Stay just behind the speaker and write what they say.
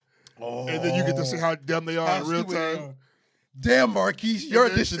And then you get to see how dumb they are in real time. Damn, Marquise, your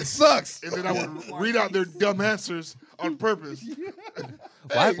edition sucks. And then I would read out their dumb answers on purpose.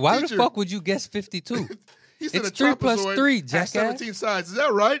 Why the fuck would you guess 52? He said It's 3 plus 3, has jackass. 17 sides. Is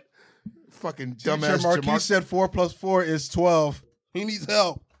that right? Fucking dumbass Teacher Marquise said 4 plus 4 is 12. He needs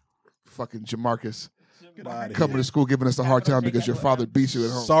help. Fucking Jamarcus. Get out of Coming here. to school giving us a hard time because your father beats you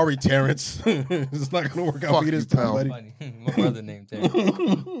at home. Sorry, Terrence. It's not going to work out Fuck for you this you, time, pal. buddy. Funny. My brother named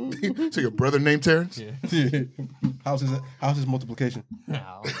Terrence. So your brother named Terrence? Yeah. How's his multiplication?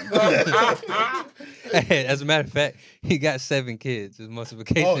 As a matter of fact, he got 7 kids. His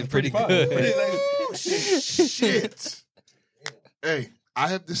multiplication pretty fine. good. Oh, shit. Hey, I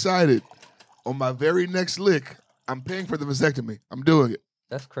have decided on my very next lick, I'm paying for the vasectomy. I'm doing it.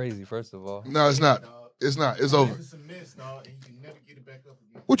 That's crazy, first of all. No, it's not. It's not. It's over. It's a miss, dog, and you can never get it back up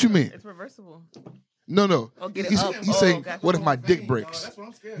again. What you mean? It's reversible. No. Oh, get it He's, up. he's Oh, saying, gotcha. what if my dick breaks? That's what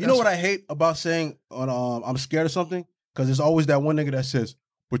I'm scared. You know what I hate about saying I'm scared of something? Because there's always that one nigga that says,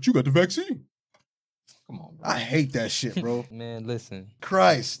 but you got the vaccine. Come on, bro. I hate that shit, bro. Man, listen.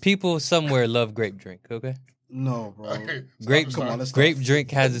 Christ. People somewhere love grape drink, okay? No, bro. Grape, Come on, let's grape stop. drink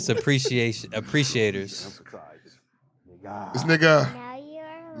has its appreciators. This nigga Now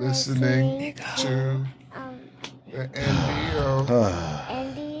you're listening to the NPO.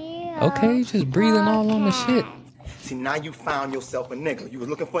 NDO. Okay, you just breathing all on the shit. See, now you found yourself a nigga. You was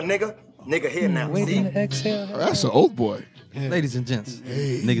looking for a nigga? Nigga here now. Wait See? in the exhale. Oh, that's an old boy. Ladies and gents,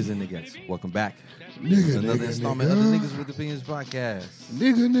 niggas and niggas, welcome back. It's Nigga, another nigga, installment of the nigga. Niggas with Opinions podcast.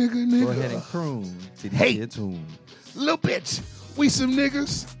 Nigga. Go ahead and croon to the Hey. kid tune. Little bitch. We some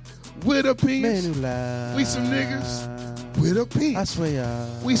niggas with opinions. We some niggas with opinions. swear.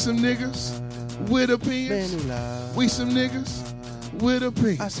 We some niggas with opinions. We some niggas with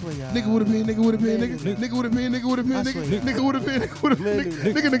opinions. Nigga with opinion, nigga with opinion, nigga with opinion, nigga with opinion, nigga with opinion, nigga with opinion,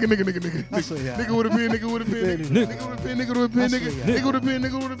 nigga with opinion, nigga with opinion, nigga with opinion, nigga with opinion, nigga with opinion,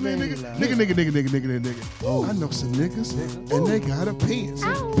 nigga with opinion, nigga. Oh, I know some niggas and they got opinions.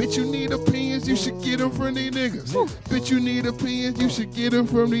 Bitch, you need opinions, you should get them from these niggas. Bitch, you need opinions, you should get them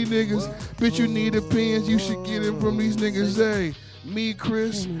from these niggas. Bitch, you need opinions, you should get them from these niggas. Hey. Me,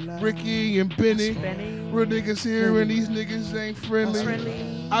 Chris, Ricky, and Benny. Real niggas here and these niggas ain't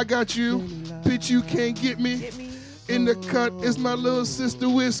friendly. I got you. Bitch, you can't get me. In the cut is my little sister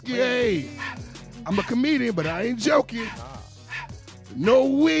Whiskey. Hey, I'm a comedian, but I ain't joking. No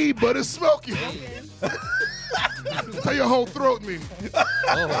weed, but it's smoking. Tell your whole throat me.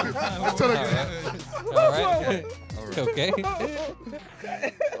 Tell her. All right. Okay.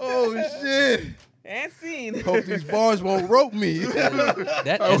 Oh, shit. And scene. Hope these bars won't rope me.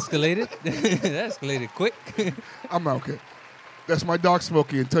 That escalated. That escalated quick. I'm okay. That's my dog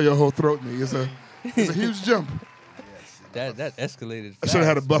Smokey and tell your whole throat me. It's a huge jump. That escalated. I should have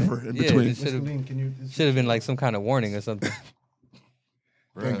had a fast, buffer man. in Yeah, between. it should have been like some kind of warning or something.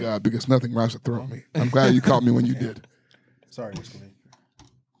 Thank God, because nothing rhymes with throat me. I'm glad you caught me when you did. Sorry, Whiskey.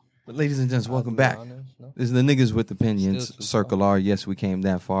 But ladies and gents, welcome back. This is the Niggas with Opinions, Circle R. Yes, we came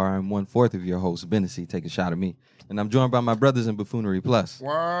that far. I'm 1/4 of your host, Bennessy. Take a shot at me. And I'm joined by my brothers in Buffoonery Plus.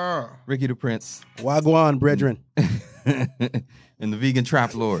 Wow. Ricky the Prince. Wagwan, brethren. And the Vegan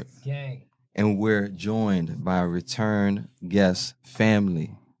Trap Lord. Gang. And we're joined by a return guest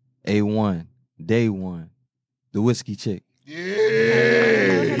family. A1, Day One, the Whiskey Chick.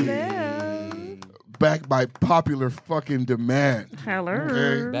 Yeah. Back by popular fucking demand. Hello.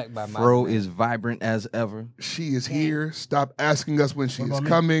 Okay. Back by my Fro man. is vibrant as ever. She is here. Stop asking us when she is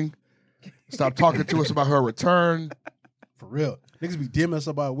coming. Stop talking to us about her return. For real. Niggas be DMing us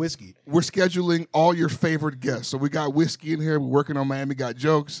about whiskey. We're scheduling all your favorite guests. So we got Whiskey in here. We're working on Miami Got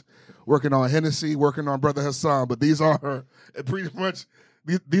Jokes, working on Hennessy, working on Brother Hassan. But these are her. And pretty much,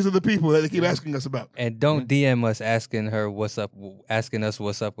 these are the people that they keep asking us about. And don't DM us asking us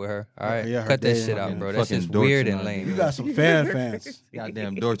what's up with her. All right, Yeah, her cut that dad shit out, bro. That's fucking just dorks weird in and our lame. You got some fans.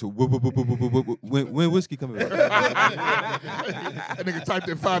 Goddamn door to when Whiskey coming back? That nigga typed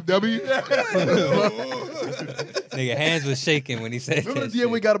in 5W. Nigga, hands was shaking when he said Remember that the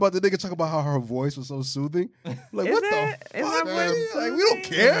DM we got about the nigga talking about how her voice was so soothing? Like, Is what it? the Is fuck? my voice Like, we don't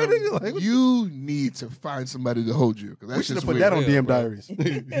care, nigga. Like, what- You need to find somebody to hold you. 'Cause we that's should have just put weird. that on Real, DM bro. Diaries.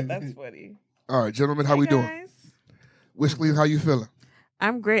 That's funny. All right, gentlemen, how we doing? Guys. Whiskey, how you feeling?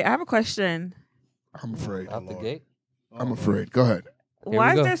 I'm great. I have a question. I'm afraid. Out the gate. I'm afraid. Go ahead. Here Why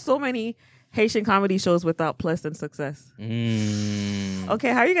we is go. there so many Haitian comedy shows without plus and success? Okay,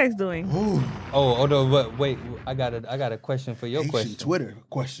 how are you guys doing? Oh, no, but wait, I got a question for your Haitian question. Twitter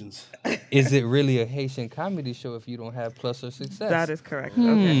questions. Is it really a Haitian comedy show if you don't have plus or success? That is correct.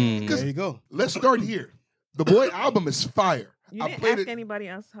 Okay. There you go. Let's start here. The Boy album is fire. You I didn't played ask it. anybody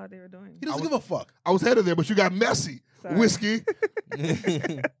else how they were doing. He doesn't give a fuck. I was headed there, but you got messy. Sorry. Whiskey.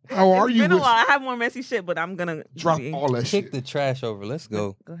 How are It's you? been a Whiskey? while. I have more messy shit, but I'm gonna Drop all that Kick shit. the trash over. Let's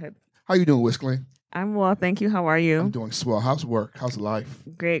go. Go ahead. How you doing, Whiskey? I'm well, thank you. How are you? I'm doing swell. How's work? How's life?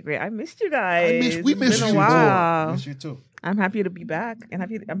 Great. I missed you guys. we It's missed been a you, while. I miss you too. I'm happy to be back, and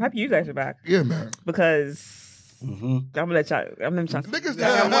I'm happy you guys are back Yeah, man. because Mm-hmm. I'm gonna let y'all. Niggas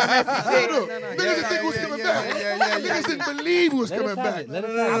Yeah, niggas didn't think it was coming back. Niggas didn't believe it was coming back.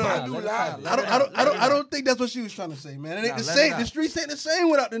 I don't think that's what she was trying to say, man. It ain't the same. The streets ain't the same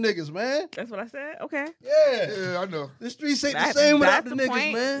without the niggas, man. That's what I said. Okay. Yeah, I know. The streets ain't the same without the a niggas,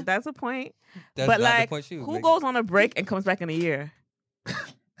 point. man. That's a point. That's but not like, the point she was who making. goes on a break and comes back in a year?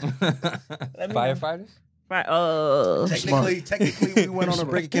 Let me know. Firefighters? Right. Technically, we went on a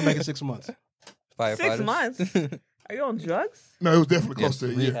break and came back in 6 months. Firefighters. 6 months. Are you on drugs? No, it was definitely close to a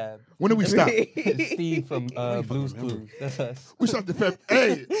year. Rehab. When did we stop? Steve from Blue's Clues. That's us. We stopped the Feb.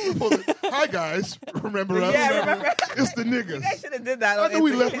 Hey, hi guys. Remember us? Yeah, remember. It's the You niggas. guys should have did that. I On knew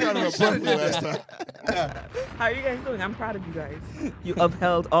we left Instagram. kind of abruptly last time. How are you guys doing? I'm proud of you guys. You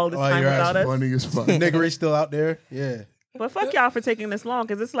upheld all this Oh, time you're without us. Funny as fuck. Niggery's still out there. Yeah. But fuck y'all for taking this long,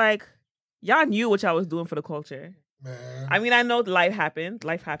 because it's like y'all knew what y'all was doing for the culture. Man. I mean, I know life happens,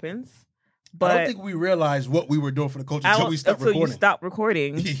 but I don't think we realized what we were doing for the culture until we stopped until you recording. stopped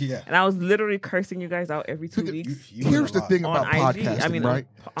recording. Yeah. And I was literally cursing you guys out every 2 weeks You Here's the thing on about IG. podcasting, I mean, right?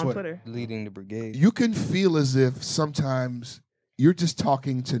 on Twitter. Twitter. Leading the brigade. You can feel as if sometimes you're just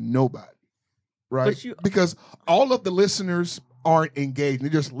talking to nobody, right? But you- Because all of the listeners aren't engaged. They're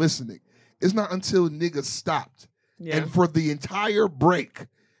just listening. It's not until niggas stopped. Yeah. And for the entire break,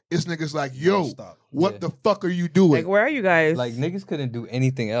 it's niggas like, yo, Stop. what Yeah. the fuck are you doing? Like, where are you guys? Like, niggas couldn't do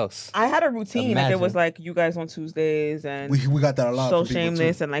anything else. I had a routine. Like, it was Imagine. like you guys on Tuesdays and We got that a lot. so from people,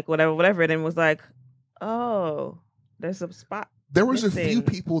 shameless too. and like whatever. And then it was like, oh, there's a spot. There was a missing. few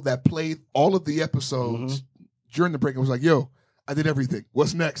people that played all of the episodes during the break and was like, yo, I did everything.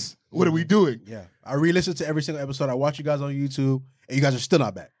 What's next? What are we doing? Yeah. I re-listened to every single episode. I watch you guys on YouTube, and you guys are still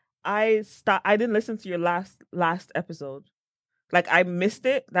not back. I didn't listen to your last episode. Like, I missed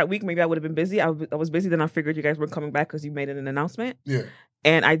it that week. Maybe I would have been busy. I was busy. Then I figured you guys were coming back because you made an announcement. Yeah.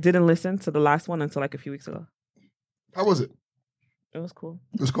 And I didn't listen to the last one until like a few weeks ago. How was it? It was cool.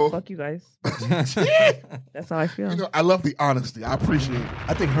 It was cool. Fuck you guys. That's how I feel. You know, I love the honesty. I appreciate it.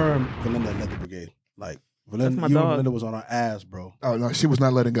 I think her and Valinda led the brigade. Like, That's my you dog. and Valinda was on our ass, bro. Oh, no, she was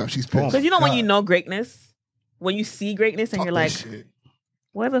not letting up. She's pissed. Because you know when God. you know greatness, when you see greatness and Talk you're that like, shit.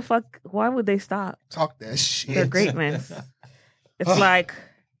 why the fuck? Why would they stop Talk that shit. their greatness? It's like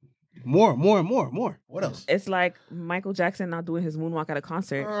More. What else? it's like Michael Jackson not doing his moonwalk at a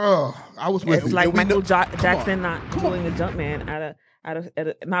concert. Oh, I was with It's you. like we Michael know- Jackson not doing a jump man at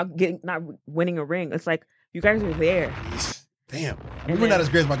a not winning a ring. It's like you guys are there, Damn. And We're then- not as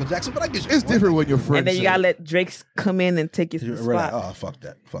great as Michael Jackson, but I get you. It's different when your friends and then you say gotta it. let Drake come in and take your You're spot. like, oh, fuck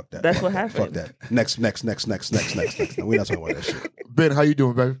that. That's Fuck what that. happened. Fuck that. Next. No, we're not talking about that shit. Ben, how you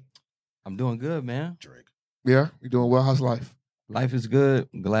doing, baby? I'm doing good, man. Drake. Yeah, you doing well? How's life? Life is good.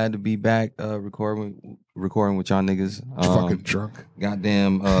 Glad to be back recording with y'all niggas. Fucking drunk.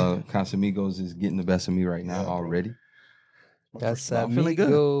 Goddamn, Casamigos is getting the best of me right now Yeah, bro. already. That's I'm feeling good.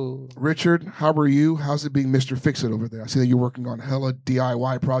 amigo. Richard, how are you? How's it being Mr. Fix It over there? I see that you're working on hella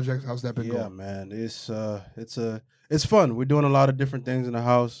DIY projects. How's that been Yeah, going? man. It's fun. We're doing a lot of different things in the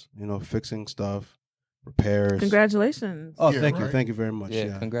house. You know, fixing stuff, repairs. Congratulations. Oh, Yeah, right. Thank you very much. Yeah,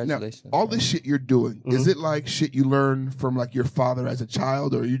 Yeah. congratulations. All this shit you're doing, is it like shit you learned from like your father as a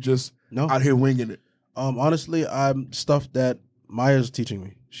child, or are you just No. out here winging it? Honestly, I'm stuff that Maya's teaching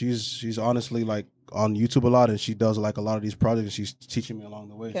me. She's honestly like on YouTube a lot, and she does like a lot of these projects. And she's teaching me along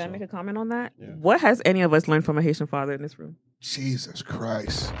the way. Can I so. make a comment on that? Yeah. What has any of us learned from a Haitian father in this room? Jesus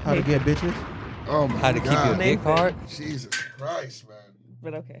Christ. How to get bitches? Oh my How to keep your God. dick hard? Jesus Christ, man.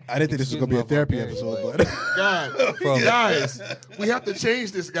 But okay. I didn't think this was gonna be a therapy episode, but God, From- guys, we have to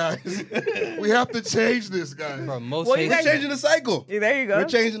change this, guys. We have to change this, guys. From most Well, you we're guys- Haitian- changing the cycle. Yeah, there you go. We're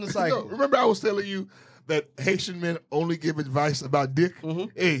changing the No, cycle. remember I was telling you that Haitian men only give advice about dick?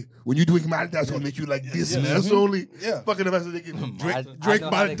 Hey, when you doing mal, that's gonna make you like this, man. That's the only Yeah. fucking advice that they give. I Drake know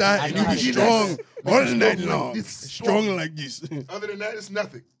by how the to- time, I and know you how be to- strong all the night Strong long. like this. Strong like this. Other than that, it's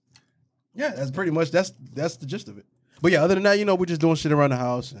nothing. Yeah, that's pretty much that's the gist of it. But yeah, other than that, you know, we're just doing shit around the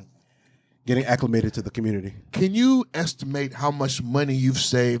house and getting acclimated to the community. Can you estimate how much money you've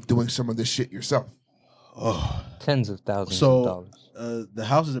saved doing some of this shit yourself? Oh, Tens of thousands of so dollars. the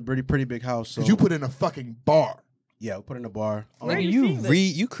house is a pretty big house. So Because you put in a fucking bar. yeah, we put in a bar. Where are Nigga, you you seeing this?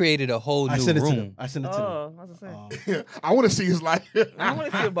 you created a whole I new sent it to them. room. I sent it to them. Oh, I was gonna say. I want to see his life. I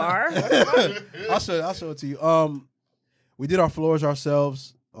want to see a bar. I'll show it to you. We did our floors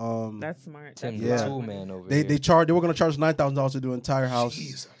ourselves. That's smart. Tim, That's the smart. tool man over They here. They were gonna charge $9,000 to do an entire house.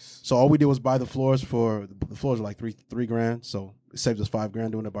 Jesus. So all we did was buy the floors for the floors are like three grand. So it saved us $5,000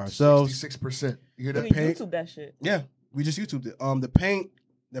 doing it by ourselves. 66%. You hear You that? can paint. YouTube that shit. Yeah, we just YouTubed it. The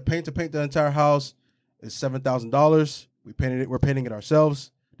paint to paint the entire house is $7,000. We're painting it ourselves.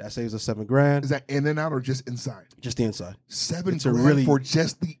 That saves us $7,000. Is that in and out or just inside? Just the inside. $7 It's a grand really- for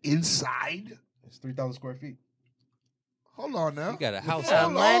just the inside? It's 3,000 square feet. Hold on now. You got a house. Got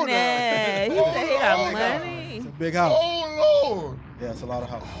Hold money. on now. He said he got Hold on. money. It's a big house. Hold on. Yeah, it's a lot of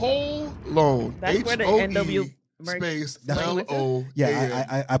house. Hold on. That's where the H-O-E NW merch- space That's- L-O.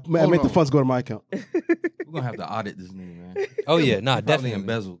 Yeah, I Hold made the on. funds go to my account. We're gonna have to audit this nigga, man. Oh yeah, nah, Probably definitely.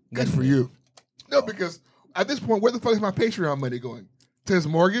 embezzled. Good for you. No, because at this point, where the fuck is my Patreon money going? To his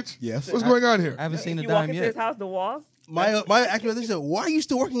mortgage? Yes. What's going on here? I haven't seen a You walk dime into yet. his house, the walls. My accurate said, "Why are you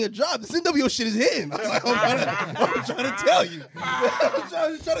still working a job? This NWO shit is hitting." I was like, I'm trying to tell you. I'm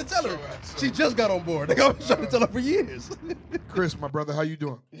trying to tell her. She just got on board. Like, I was trying to tell her for years. Chris, my brother, how you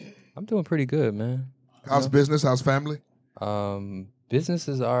doing? I'm doing pretty good, man. How's business? How's family? Business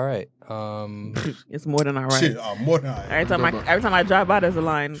is all right. It's more than all right. Shit, more than I. Every time I drive by, there's a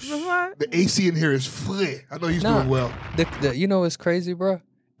line. What? The AC in here is free. I know he's Nah. doing well. You know what's crazy, bro?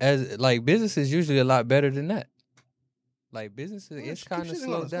 As like business is usually a lot better than that. Like businesses, it's keep kind of shitting on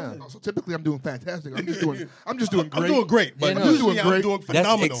slowed us, down. So typically, I'm doing fantastic. I'm just doing great. I'm doing great, but You know, usually doing great. I'm doing That's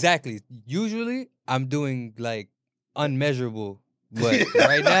phenomenal. exactly. Usually, I'm doing like unmeasurable, but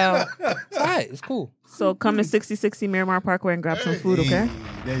right now, it's all right. It's cool. So come to 6060 Miramar Parkway and grab some food, okay? Hey,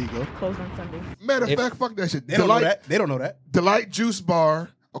 there you go. Closed on Sundays. Matter of If- fact, fuck that shit. They don't know that. They don't know that. Delight Juice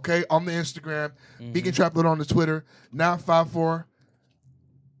Bar, okay, on the Instagram. Vegan Trap Lord on the Twitter. 954.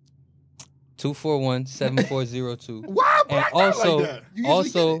 241-7402. Why? And blacked out also, like that? You usually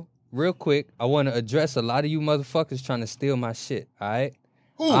get it. real quick, I want to address a lot of you motherfuckers trying to steal my shit. All right,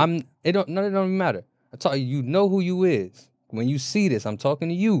 Who? It don't even matter. I tell you, you know who you is. When you see this, I'm talking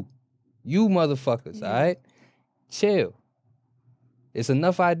to you motherfuckers. All right, chill. It's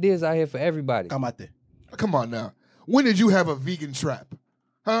enough ideas out here for everybody. Kamate. Come on now. When did you have a vegan trap?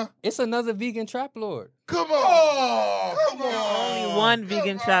 Huh? It's another vegan trap lord. Come on. Come on. Only one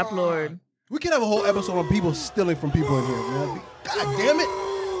vegan trap lord. We could have a whole episode on people stealing from people in here, man. God damn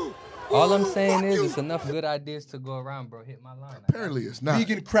it. All I'm saying Fuck is, you. it's enough good ideas to go around, bro. Hit my line. Apparently it's not.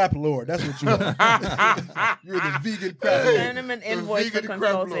 Vegan crap lord. That's what you are. You're the vegan crap lord. Send him an invoice for vegan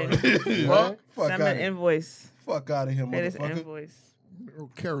crap consulting. lord. Fuck Send him out an of here. invoice. Fuck out of here, Pay this motherfucker. invoice.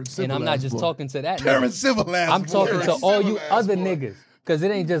 Karen And I'm not Civil just ass boy. talking to that. Karen nigga. Civil ass. I'm talking boy. to all you Civil-ass other boy. niggas. Cause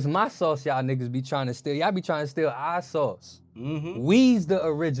it ain't just my sauce y'all niggas be trying to steal. Y'all be trying to steal our sauce. Mm-hmm. We's the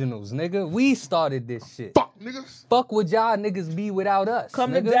originals, nigga. We started this shit. Fuck niggas. Fuck would y'all niggas be without us?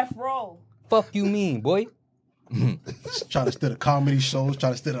 Come nigga? to death row. Fuck you mean, boy? Trying to steal the comedy shows,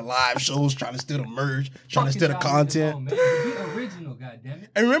 trying to steal the live shows, trying to steal the merch, trying to steal the content. Be original, goddammit.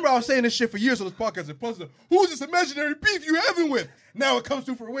 And remember, I was saying this shit for years on this podcast. And posted, who's this imaginary beef you having with? Now it comes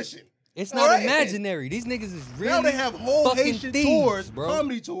to fruition. It's All not right. imaginary. These niggas is really Now they have whole fucking Haitian thieves, tours, bro.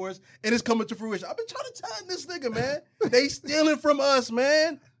 comedy tours, and it's coming to fruition. I've been trying to tell this nigga, man. They stealing from us,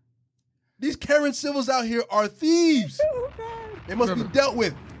 man. These Karen Civils out here are thieves. They must be dealt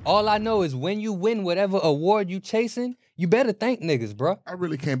with. All I know is when you win whatever award you chasing, you better thank niggas, bro. I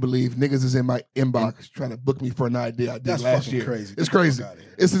really can't believe niggas is in my inbox trying to book me for an idea I did That's last fucking year. crazy. It's Get the crazy. fuck outta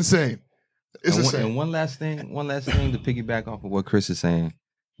here. It's insane. It's And insane. one last thing to piggyback off of what Chris is saying.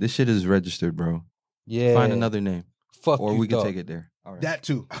 This shit is registered, bro. Yeah. Find another name. Fuck Or you, we can dog. take it there. All right. That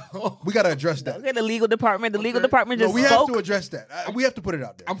too. We got to address that. Okay, the legal department. The legal Okay. department No, just we have spoke. to address that. We have to put it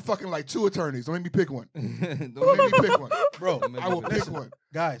out there. I'm fucking like 2 attorneys. Don't make me pick one. Don't Don't make me pick one. Bro, I will pick one.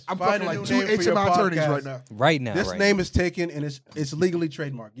 guys, I'm find fucking a like new 2 name for your HMI attorneys podcast. right now. Right now. This right name now. is taken and it's legally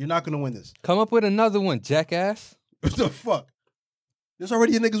trademarked. You're not going to win this. Come up with another one, jackass. What the fuck? There's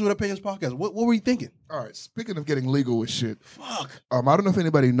already a Niggas with Opinions podcast. What were you thinking? All right. Speaking of getting legal with shit, Fuck. I don't know if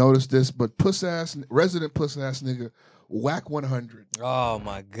anybody noticed this, but resident puss ass nigga, Whack 100. Oh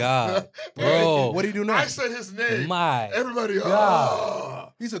my god, bro. What do you do now? I said his name. My Everybody.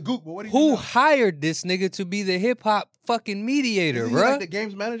 God. He's a gook, but what do you do Who now? hired this nigga to be the hip hop fucking mediator, Is he bro? like the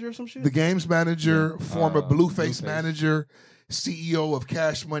games manager or some shit? The games manager, former Blueface Blueface. manager, CEO of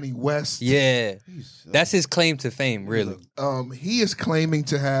Cash Money West. Yeah, He's, that's his claim to fame, really. He is claiming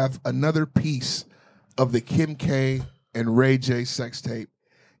to have another piece of the Kim K and Ray J sex tape,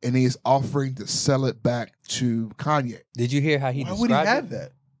 and he is offering to sell it back to Kanye. Did you hear how he why described would he have it?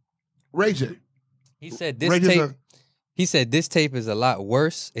 that? Ray J. He said this Ray J's tape. He said this tape is a lot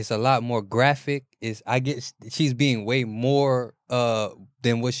worse. It's a lot more graphic. I get she's being way more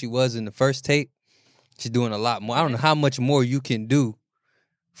than what she was in the first tape. She's doing a lot more. I don't know how much more you can do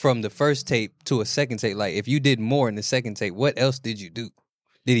from the first tape to a second tape. Like, if you did more in the second tape, what else did you do?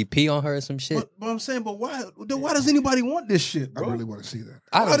 Did he pee on her or some shit? But I'm saying, why does anybody want this shit, bro? I really want to see that.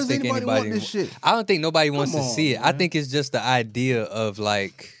 Why does anybody want this shit? I don't think nobody wants to see it. Man. I think it's just the idea of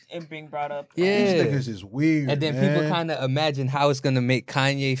like It being brought up. Yeah. These niggas is weird. And then man. people kind of imagine how it's gonna make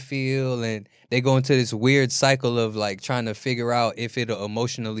Kanye feel, and they go into this weird cycle of like trying to figure out if it'll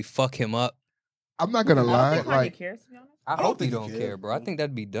emotionally fuck him up. I'm not gonna I don't lie. think Kanye Like, cares, to be honest. I don't hope he think he don't cares, care, bro. I think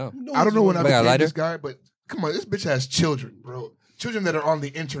that'd be dumb. I don't know when I Got a became lighter? this guy, but come on, this bitch has children, bro. Children that are on the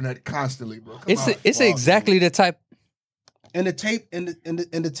internet constantly, bro. Come It's on. it's exactly the type. And the tape and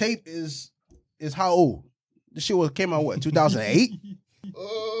the tape is how old? This shit came out what 2008?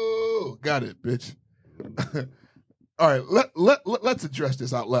 Oh, got it, bitch. All right, let's address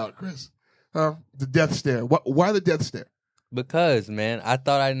this out loud, Chris. The death stare. Why the death stare? Because, man, I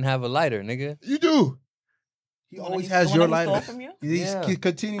thought I didn't have a lighter, nigga. You do. He The always one has he your stole lighter. from you? He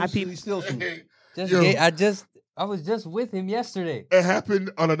continuously peeped. steals from you. I was just with him yesterday. It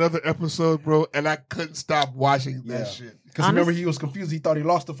happened on another episode, bro, and I couldn't stop watching that shit. Because remember, he was confused. He thought he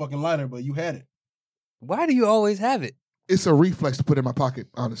lost the fucking lighter, but you had it. Why do you always have it? It's a reflex to put in my pocket,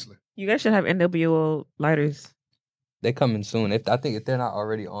 honestly. You guys should have NWO lighters. They coming soon. I think if they're not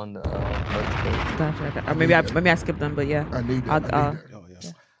already on the merch page. Gotcha. Or maybe I skipped them, but yeah. I need that. I'll- I need that. Oh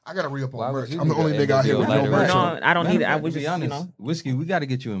yeah. I gotta re-up Why on would merch. you I'm the need only an nigga out here NWO with no lighter? merch. No, I don't need it. I To was be just, honest, Whiskey, we got to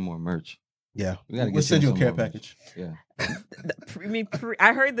get you in more merch. Yeah. We got to We'll get send you a some care more merch. package. Yeah.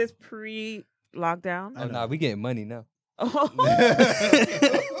 I heard this pre-lockdown. Oh, nah, we getting money now. Oh.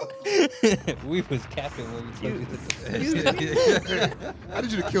 We was capping when we told you Excuse me. I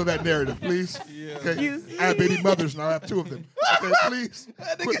need you to kill that narrative, please. Okay. Excuse I have baby mothers now. I have two of them. Okay, please.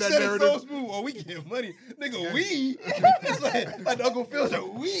 That Put nigga that said it so narrative. smooth. Oh, we getting money. Nigga, we. It's like Uncle Phil said,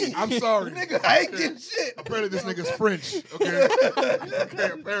 we. I'm sorry. Nigga, I ain't getting shit. Apparently this nigga's French. Okay.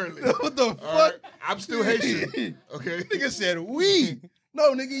 Okay, apparently. What the All fuck? right. I'm still Haitian. Okay. Nigga said, we.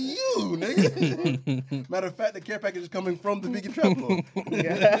 No, nigga, you, nigga. Matter of fact, the care package is coming from the vegan trap lord.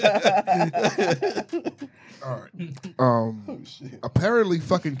 All right. Apparently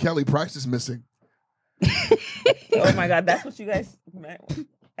fucking Kelly Price is missing. Oh my god, that's what you guys meant.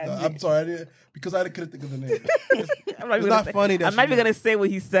 I'm sorry, I didn't, because I couldn't think of the name. I'm not It's even not gonna funny say, that I'm not she even gonna say what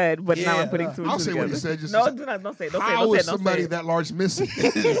he said, but now Yeah, I'm putting two and I'll two say together. what he said. Just No, do not. Don't say. Don't say. how Don't say. is Don't somebody say. that large missing?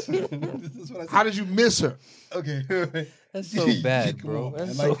 This is what I said. How did you miss her? Okay. That's so bad, Come bro. on,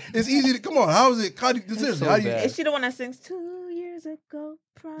 That's man. so- Like, it's easy to, come on, how is it? Seriously, so how do you, bad. Is she the one that sings 2 years ago?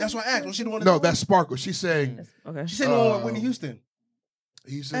 that's why I asked. Was she the one that No, that's Sparkle. She's saying, Okay. She said the one with Whitney Houston.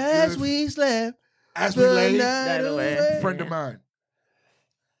 he said, As we slept, as we lay, By the way. friend of mine.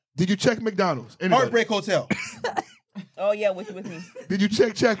 Did you check McDonald's? Anybody? Heartbreak Hotel. Oh yeah, with me. Did you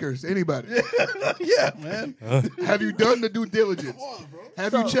check Checkers? Anybody? Yeah, man. Have you done the due diligence?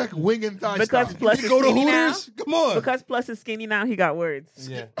 Have you checked Wing and Thigh Because Stop? Plus You is go to skinny now. Hooters? Come on. Because Plus is skinny now. He got words.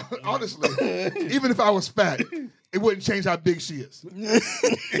 Yeah. Honestly, even if I was fat, it wouldn't change how big she is.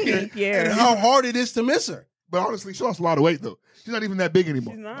 Thank you. And how hard it is to miss her. But honestly, she lost a lot of weight though. She's not even that big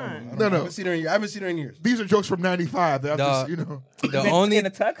anymore. She's not. No, I no. haven't seen her in years. These are jokes from '95. That I'm Dog. just, you know. The In only a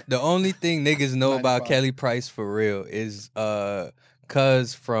tuck? the only thing niggas know about 95. Kelly Price for real is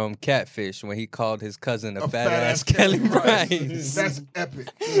Cuz from Catfish when he called his cousin a fat ass Kelly Price. That's epic.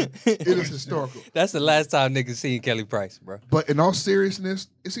 It is historical. That's the last time niggas seen Kelly Price, bro. But in all seriousness,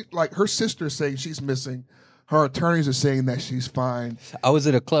 it's like her sister is saying she's missing. Her attorneys are saying that she's fine. I was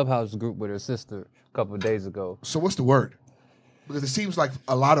at a Clubhouse group with her sister a couple of days ago. So what's the word? Because it seems like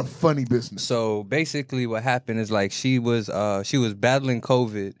a lot of funny business. So basically what happened is like she was battling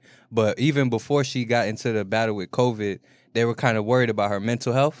COVID, but even before she got into the battle with COVID, they were kind of worried about her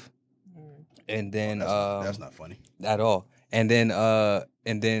mental health. And then That's not funny. at all. And then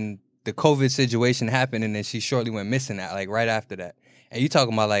the COVID situation happened, and then she shortly went missing like right after that. And you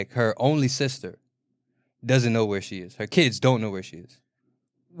talking about like her only sister doesn't know where she is. Her kids don't know where she is.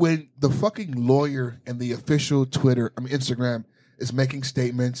 When the fucking lawyer and the official Instagram is making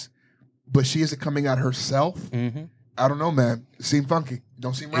statements, but she isn't coming out herself, Mm-hmm. I don't know, man. It seems funky. It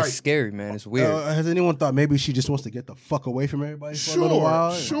don't seem right. It's scary, man. It's weird. Has anyone thought maybe she just wants to get the fuck away from everybody for a little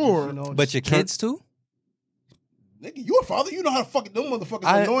while? Sure. You know, But your just turn- kids too? Nigga, you a father. You know how to fucking, them motherfuckers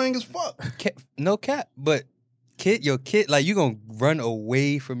are annoying as fuck. No cap. But your kid, like you gonna run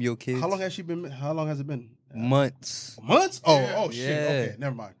away from your kids? How long has it been? Months. Months? Oh shit. Yeah. Okay,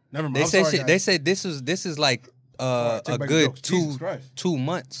 never mind. They I'm say sorry, shit. guys. They said this is like Sorry, take a back the good jokes. Jesus Christ. 2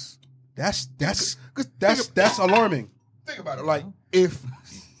 months. That's alarming. Think about it. Like if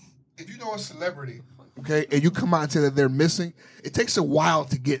you know a celebrity okay, and you come out and say that they're missing, it takes a while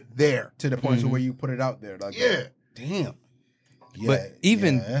to get there. To the point to where you put it out there. Like, Yeah. damn. Yeah, But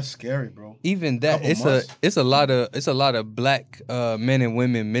even- that's scary, bro. Even that, it's a lot of black men and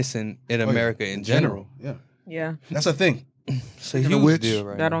women missing in America in general. Yeah, Yeah. that's a thing. It's a Speaking of huge which, deal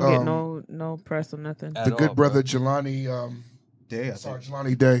right That now. don't get no press or nothing. At The good all, brother bro. Jilani, Day, I sorry, think.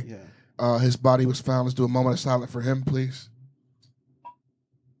 Jilani Day. Yeah. His body was found. Let's do a moment of silence for him, please.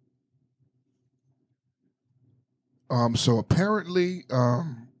 So apparently,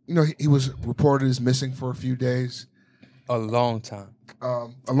 he was reported as missing for a few days. A long time.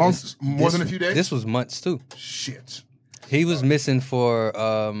 More than a few days. This was months too. Shit. He was missing for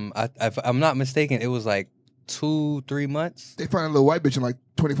if I'm not mistaken, it was like 2-3 months. They found a little white bitch in like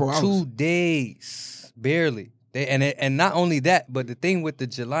 24 hours. 2 days, barely. And not only that, but the thing with the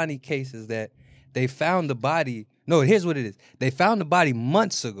Jilani case is that they found the body. No, here's what it is. They found the body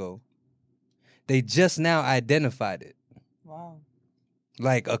months ago. They just now identified it. Wow.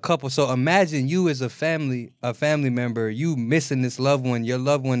 Like a couple. So imagine you as a family member, you missing this loved one. Your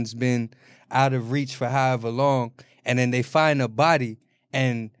loved one's been out of reach for however long, and then they find a body,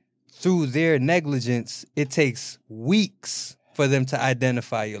 and through their negligence, it takes weeks for them to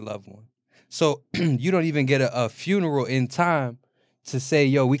identify your loved one. So you don't even get a funeral in time to say,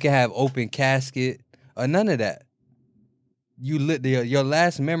 yo, we can have open casket or none of that. Your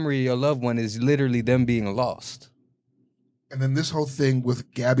last memory of your loved one is literally them being lost. And then this whole thing with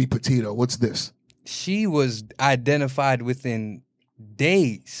Gabby Petito. What's this? She was identified within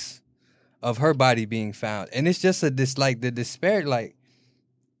days of her body being found. And it's just the disparity, like,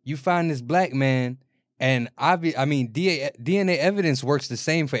 you find this black man, and DNA evidence works the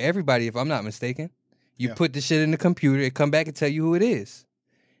same for everybody, if I'm not mistaken. You put the shit in the computer, it come back and tell you who it is.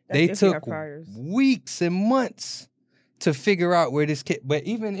 They took weeks and months to figure out where this kid, but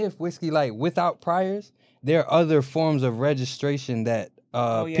even if Whiskey, like, without priors, there are other forms of registration that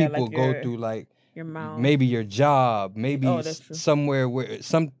people like go through, like your mouth, maybe your job, maybe somewhere where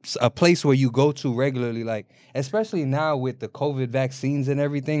a place where you go to regularly, like, especially now with the COVID vaccines and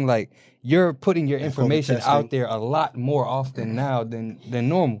everything, like, you're putting your information out there a lot more often now than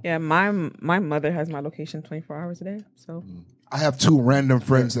normal. Yeah, my mother has my location 24 hours a day, so. I have 2 random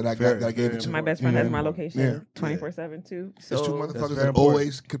friends that I gave it to. My best friend has my location 24/7 too. So there's 2 motherfuckers that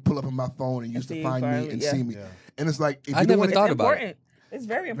always could pull up on my phone and used to find me and see me. And it's like, if I you never don't thought want about it. It's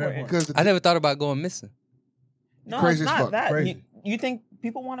very important. Because I never thought about going missing. No, crazy it's as not fuck. that. Crazy. You think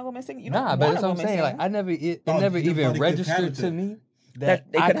people want to go missing? You Nah, don't but want that's to what go I'm saying. missing. Like, it never even registered to me that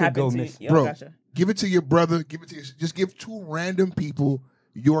they I could could happen go to missing. you. Bro, Gotcha. give it to your brother. Just give 2 random people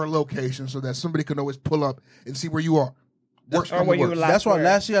your location so that somebody can always pull up and see where you are. Works Or where you works. last That's why were.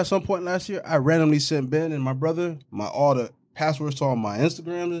 at some point last year, I randomly sent Ben and my brother all the passwords to all my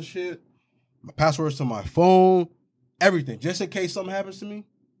Instagrams and shit, my passwords to my phone, everything, just in case something happens to me.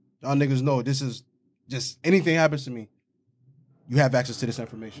 Y'all niggas know this is just anything happens to me, you have access to this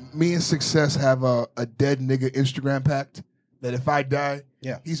information. Me and Success have a dead nigga Instagram pact that if I die,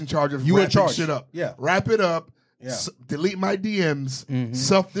 he's in charge of wrapping shit up. Yeah. Wrap it up, Yeah. delete my DMs,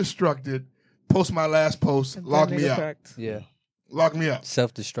 self-destructed, post my last post, log me out. Yeah. Log me out.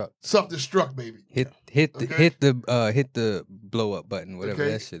 Self-destruct. Self-destruct, baby. Hit the blow up button, whatever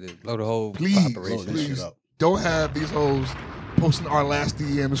that shit is. Blow the whole operation. Please don't have these hoes posting our last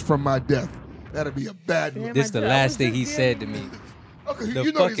DMs from my death. That'd be a bad look. This the last thing he said to me. Okay, The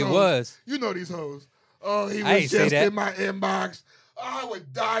you know fuck these it hoes. was. You know these hoes. Oh, he I was ain't say just that. in my inbox. I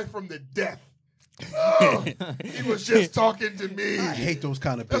would die from the death. Oh, he was just talking to me. I hate those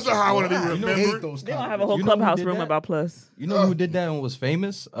kind of bitches. That's not how I want to be I remembered. hate those They kind don't of have a whole You know who clubhouse did room that? about Plus. You know who did that and was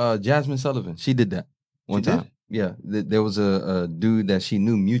famous? Jasmine Sullivan. She did that one time. Yeah, there was a dude that she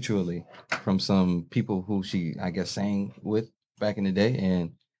knew mutually from some people who she, I guess, sang with back in the day,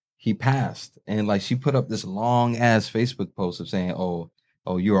 and he passed. And like she put up this long ass Facebook post of saying, "Oh,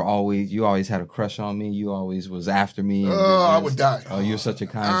 you always had a crush on me. You always was after me. And I would die. Oh, you're such a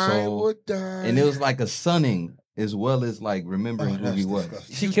kind I soul." would die. And it was like a sunning as well as like remembering who he was.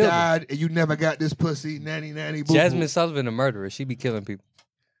 She You killed him. died and you never got this pussy. Nanny, nanny, boo. Jasmine Sullivan, a murderer. She be killing people.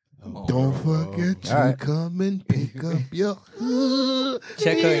 Don't forget to All right. come and pick up your.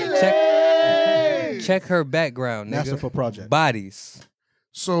 Check her background, nigga. Masterful project. Bodies.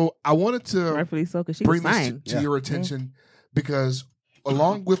 So I wanted to Rightfully so, because she bring was this fine. to your attention because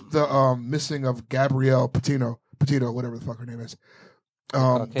along with the missing of Gabrielle Petito, whatever the fuck her name is, there's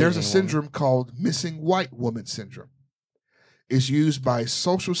a Caucasian syndrome called missing white woman syndrome. It's used by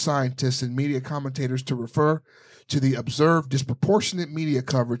social scientists and media commentators to refer to the observed disproportionate media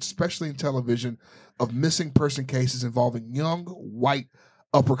coverage, especially in television, of missing person cases involving young white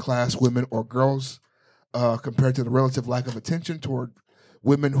upper class women or girls compared to the relative lack of attention toward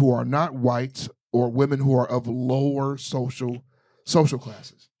women who are not white or women who are of lower social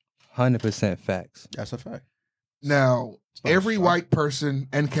classes. 100% facts. That's a fact. Now, not every a shock. white person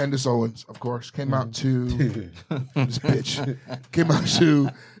and Candace Owens, of course, came out to this bitch came out to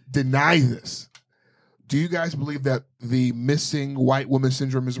deny this. Do you guys believe that the missing white woman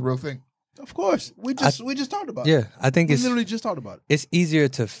syndrome is a real thing? Of course. We just talked about it. Yeah, I think We it's literally just talked about it. it's easier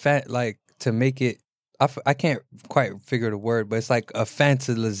to make it. I can't quite figure the word, but it's like a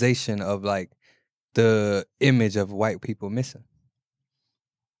fantasization of like the image of white people missing.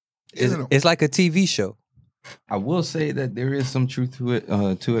 It's like a TV show. I will say that there is some truth to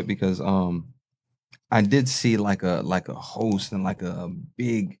it because I did see like a host and like a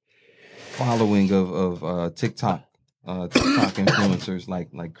big following of TikTok influencers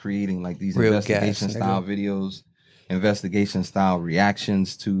like creating like these Real investigation gas, style nigga. videos, investigation style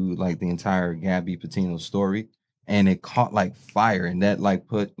reactions to like the entire Gabby Petito story, and it caught like fire, and that like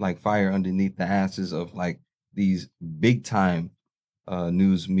put like fire underneath the asses of like these big time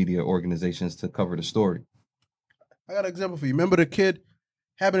news media organizations to cover the story. I got an example for you. Remember the kid?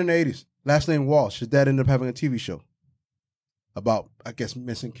 Happened in the 80s. Last name Walsh. His dad ended up having a TV show about, I guess,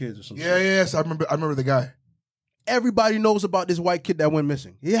 missing kids or something. Yes, I remember the guy. Everybody knows about this white kid that went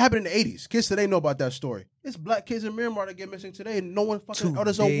missing. It happened in the 80s. Kids today know about that story. It's black kids in Miramar that get missing today, and no one fucking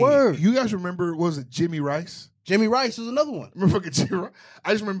utters a word. You guys remember, was it Jimmy Rice? Jimmy Rice is another one. Remember fucking Jimmy Rice?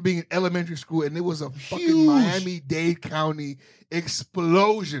 I just remember being in elementary school, and it was a fucking Huge. Miami-Dade County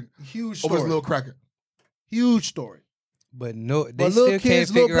explosion Huge over story. his little cracker. Huge story. But no, they But still little can't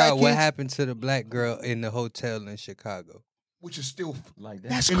kids, little figure black out what kids- happened to the black girl in the hotel in Chicago Which is still Like that.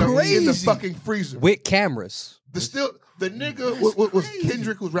 That's in crazy. the fucking freezer. with cameras. The nigga was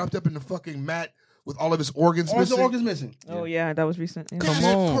Kendrick was wrapped up in the fucking mat with all of his organs All the missing. organs missing. Oh yeah, that was recent. Yeah. Come That's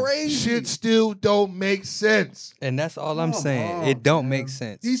on. crazy. Shit still don't make sense. And that's all I'm Come saying. on, It don't man. make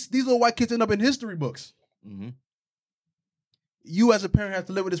sense. These little white kids end up in history books. Mm-hmm. You as a parent have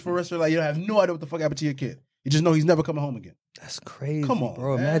to live with this for the rest of your life. You have no idea what the fuck happened to your kid. You just know he's never coming home again. That's crazy, Come on,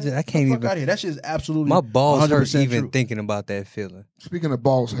 bro. man. Imagine I Get can't the fuck even. out of here. That shit is absolutely My balls hurt 100% even true. thinking about that feeling. Speaking of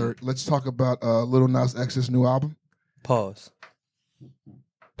balls hurt, let's talk about Lil Nas X's new album. Pause.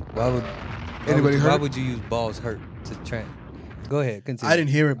 Why Anybody heard? would you use balls hurt to trend? Go ahead, continue. I didn't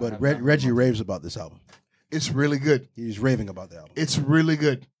hear it, but Reggie raves about this album. It's really good. He's raving about the album. It's really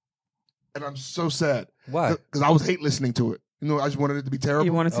good. And I'm so sad. Why? Because I was hate listening to it. You know, I just wanted it to be terrible.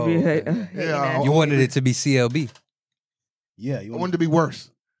 You wanted to Oh, be okay. Yeah, You wanted it to be CLB. Yeah, I wanted it to be worse.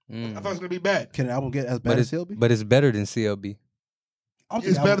 Mm. I thought it was going to be bad. Can an album get as bad But as it's, CLB? but it's better than CLB. I don't think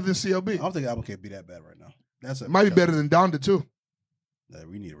It's the better album- than I CLB. don't think the album can be that bad right now. That's It might be better than Donda, too.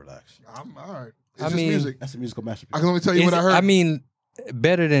 We need to relax. I'm all right. It's I just mean- music. That's a musical masterpiece. I can only tell you what I heard. I mean,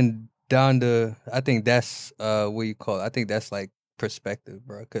 better than Donda. I think that's what you call it. I think that's like perspective,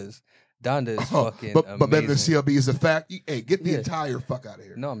 bro. Because Donda is fucking but better than amazing. CLB is a fact. Hey, get the Yeah. entire fuck out of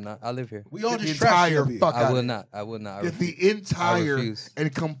here. No, I'm not. I live here. We all Get the just trash entire CLB. fuck I out will of here. not. I will not. I Get refuse. the entire refuse.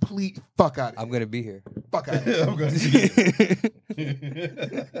 and complete fuck out of here. I'm gonna be here. Fuck out of here. I'm gonna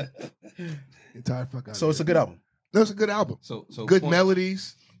Entire fuck out So of it's here. a good album. No, it's a good album. So Good point,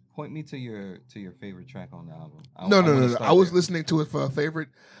 melodies. Point me to your favorite track on the album. No. I was listening to it for a favorite.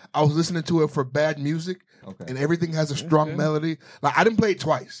 I was listening to it for bad music, Okay. and everything has a strong Okay. melody. Like I didn't play it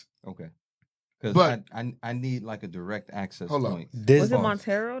twice. Okay. Because But- I need like a direct access Hold on. point. This Was it Pause.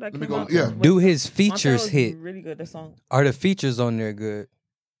 Montero that Let me came go- out? yeah. do his Montero features was hit? Really good. The song. Are the features on there good?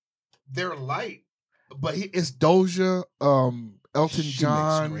 They're light, but it's Doja, Elton She makes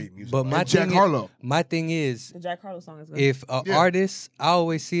John, great music. But my and Jack thing Harlow. My thing is, The Jack Harlow song is good. if an Yeah. artist, I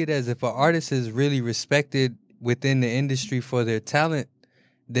always see it as if an artist is really respected within the industry for their talent,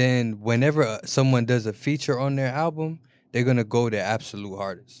 then whenever someone does a feature on their album, they're gonna go their absolute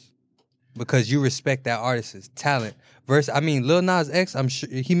hardest because you respect that artist's talent. Lil Nas X, I'm sure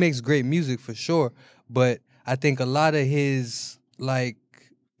he makes great music for sure, but I think a lot of his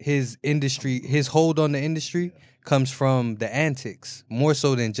his hold on the industry comes from the antics more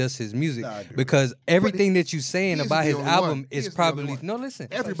so than just his music. Nah, I agree. Because everything that you're saying he isn't about the his only album one. He is isn't the only probably one. no. Listen,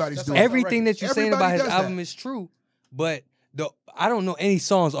 Everybody's That's doing all it. everything that you're saying about Everybody his does album that. is true, but I don't know any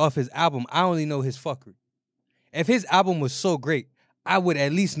songs off his album. I only know his fuckery. If his album was so great, I would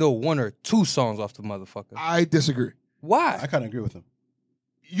at least know one or two songs off the motherfucker. I disagree. I Why? kind of agree with him.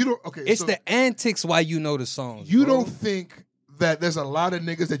 You don't. Okay, It's so the antics why you know the songs. you bro. don't think that there's a lot of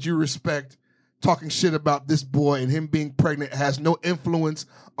niggas that you respect talking shit about this boy and him being pregnant has no influence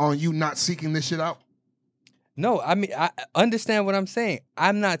on you not seeking this shit out? No, I mean, I understand what I'm saying.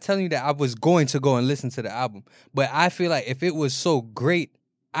 I'm not telling you that I was going to go and listen to the album, but I feel like if it was so great,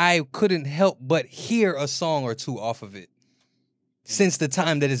 I couldn't help but hear a song or two off of it since the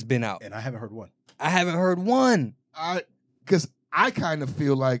time that it's been out. And I haven't heard one. I haven't heard one. Because I kind of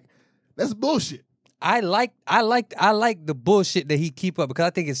feel like that's bullshit. I like the bullshit that he keep up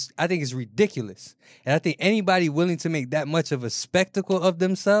because I think it's ridiculous. And I think anybody willing to make that much of a spectacle of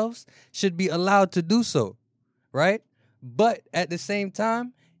themselves should be allowed to do so. Right? But at the same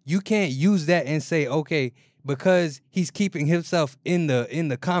time, you can't use that and say, okay, because he's keeping himself in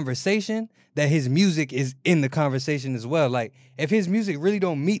the conversation, that his music is in the conversation as well. Like, if his music really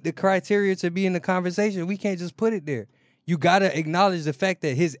don't meet the criteria to be in the conversation, we can't just put it there. You gotta acknowledge the fact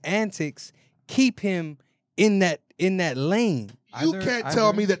that his antics keep him in that lane. You can't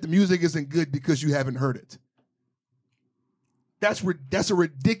tell me that the music isn't good because you haven't heard it. That's a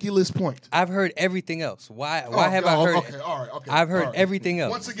ridiculous point. I've heard everything else. Why have I heard? Okay, all right, okay. I've heard everything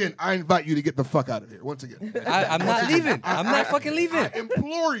else. Once again, I invite you to get the fuck out of here. Once again, I'm not leaving. I'm not fucking leaving. I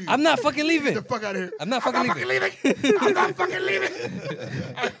implore you. I'm not fucking leaving. Get the fuck out of here. I'm not fucking leaving. I'm not fucking leaving.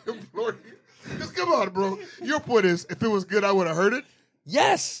 I implore you. Just come on, bro. Your point is, if it was good, I would have heard it.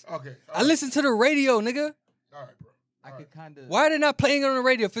 Yes. Okay. I listen to the radio, nigga. All right, bro. I could kind of. Why are they not playing it on the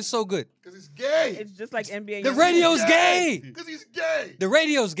radio if it's so good? Because he's gay. It's just like NBA. The radio's gay. Because he's gay. The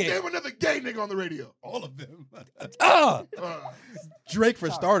radio's gay. Name another gay nigga on the radio. All of them. Drake for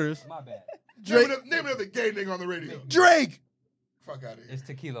starters. My bad. Name another gay nigga on the radio. Drake. Fuck out of here. It's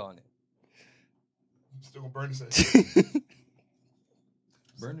tequila on it. Still gonna burn this.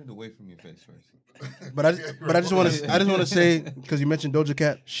 Burn it away from your face first. But I just want to say, because you mentioned Doja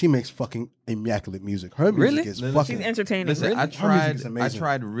Cat, she makes fucking immaculate music. Her music is fucking. She's entertaining. Listen, Really? I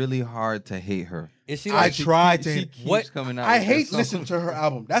tried really hard to hate her. Is she I like? tried She to. keeps What? coming out. I with hate that listening song. to her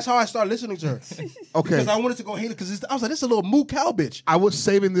album. That's how I started listening to her. Okay. Because I wanted to go hate it because I was like, this is a little moo cow bitch. I was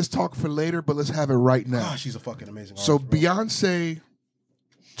saving this talk for later, but let's have it right now. God, she's a fucking amazing So artist, bro. Beyonce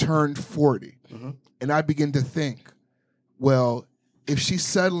turned 40, and I begin to think, well, if she's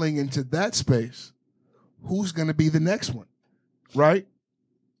settling into that space, who's going to be the next one, right?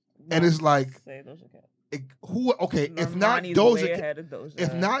 And it's like, Say Doja Cat. who? Okay, if not Normani's way Doja ahead Cat, of Doja if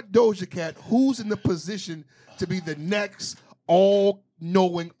Cat. not Doja Cat, who's in the position to be the next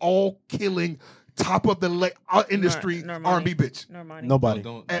all-knowing, all-killing, top of the industry Normani. R&B bitch? Normani. Nobody.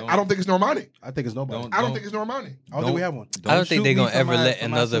 And I don't think it's Normani. I think it's nobody. Don't- I don't think it's Normani. I don't think we have one. I don't think shoot they're me gonna for ever my- let for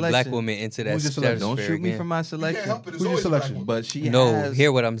my another black selection. woman into that Who's your selection? Don't stratosphere shoot me again. for my You selection. can't help it. It's Who's your always a black selection? woman. But she No, has,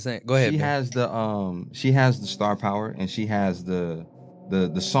 hear what I'm saying. Go ahead. she Ben. has the star power and she has the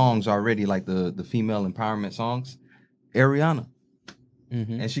songs already, like the female empowerment songs. Ariana.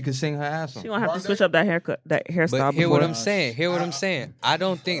 Mhm. And she could sing her ass off. She gonna have to switch up that hairstyle. But hear before what I'm saying. Hear what I'm saying. I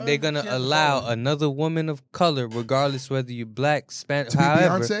don't think they're gonna allow another woman of color, regardless whether you're black, Spanish, To be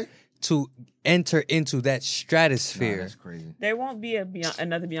however, Beyonce? to enter into that Nah, stratosphere. that's crazy. There won't be another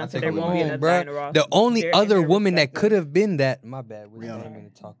Beyonce. take There it won't be along. another Bruh, Diana Ross. the only They're in other their woman that respective- could have been that. My bad. We Rihanna. didn't mean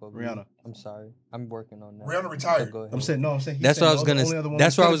to talk over Rihanna. you. I'm sorry. I'm working on that. Rihanna retired. So go ahead. I'm saying no. I'm saying That's what I was gonna.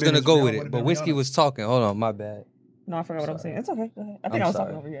 That's where I was gonna go with it. But Whiskey was talking. Hold on, my bad. No, I forgot what I'm saying. It's okay. Go ahead. I think I'm I was sorry.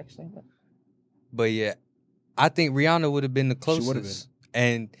 talking over you actually. But. But yeah, I think Rihanna would have been the would've closest.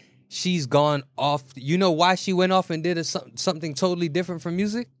 And she's gone off. You know why she went off and did something totally different from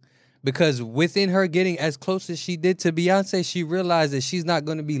music? Because within her getting as close as she did to Beyonce, she realized that she's not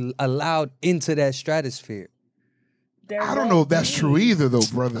going to be allowed into that stratosphere. I don't know if that's true either, though,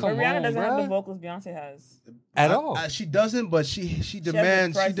 brother. But Rihanna on, doesn't have bruh. the vocals Beyonce has. At all. She doesn't, but she the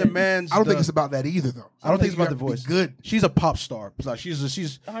demands. She presence. demands. I don't think the- it's about that either, though. I don't think it's you about the have to be voice. Good, She's a pop star. Like she's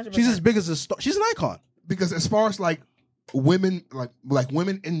 100%. as big as a star. She's an icon. because as far as like women, like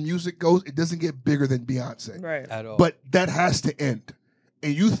women in music goes, it doesn't get bigger than Beyonce. Right. At all. But that has to end.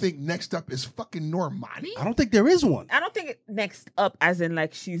 And you think next up is fucking Normani? I don't think there is one. I don't think it next up as in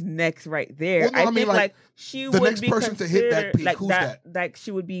like she's next right there. Well, no, I mean, think like, she the would next be person to hit that considered, peak, like who's that? Like she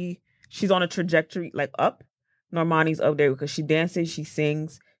would be. She's on a trajectory like up. Normani's up there because she dances, she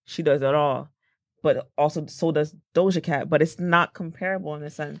sings, she does it all. But also so does Doja Cat. But it's not comparable in a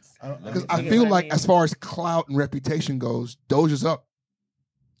sense. Because I You get feel what I like mean? as far as clout and reputation goes, Doja's up.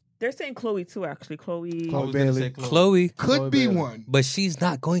 They're saying Chloe too. Actually, Chloe. I was gonna Bailey. say Chloe, Could Chloe be Bailey. one. but she's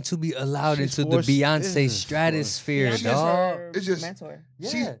not going to be allowed She's into forced- the Beyonce this is stratosphere, Beyonce's dog. her It's just- mentor.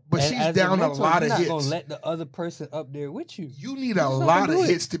 She's, Yeah. but And she's as down a mentor, lot you're of not hits. gonna let the other person up there with you. You need a not lot gonna of do it.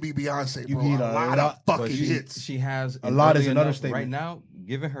 hits to be Beyonce, You bro. need a a lot lot- of But fucking hits. She has A lot early is an enough- understatement. Right now,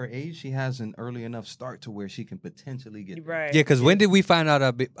 given her age, she has an early enough start to where she can potentially get there. Right. Yeah, because when did we find out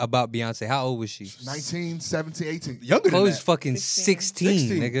about Beyonce? How old was she? 19, 17, 18. Younger than Chloe's that. fucking 16.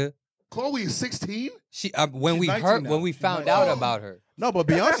 16, nigga. Chloe is 16? She when She's we 19 heard now. when we She's found 19. out about her. No, but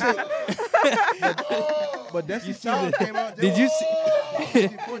Beyonce. But Destiny Child came out. Did you see?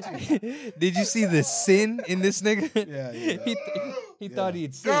 Did you see the sin in this nigga? Yeah, yeah. He thought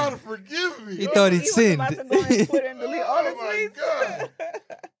he'd sinned. God forgive me. He thought he'd was sinned. about to go on Twitter and delete all the Oh my tweets. God.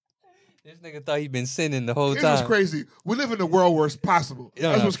 This nigga thought he'd been sinning the whole Here's time. what's crazy. We live in the world where it's possible. No,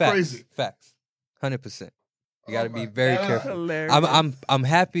 That's no, what's facts, crazy. Facts. 100%. You got to Oh be my very God. careful. Hilarious. I'm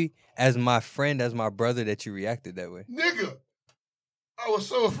happy as my friend, as my brother, that you reacted that way. Nigga, I was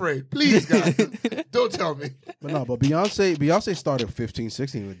so afraid. Please, guys, don't tell me. But no, but Beyonce started 15,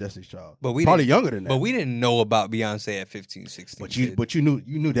 16 with Destiny's Child. But we probably didn't- younger than that. But we didn't know about Beyonce at 15, 16. But you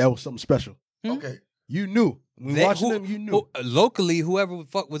knew that was something special. Okay. You knew. When watching them, you knew. Locally, whoever the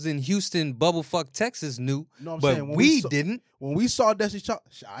fuck was in Houston, bubblefuck Texas knew, No, I'm but saying, when we saw- didn't. When we saw Destiny's Child,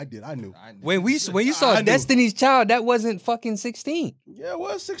 I knew. When you saw I knew. Destiny's Child, that wasn't fucking 16. Yeah, it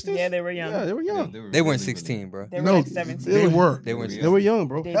was 16. Yeah, they were young. Yeah, they were young. They weren't 16, bro. They were No, like 17. they were. They weren't. They were young,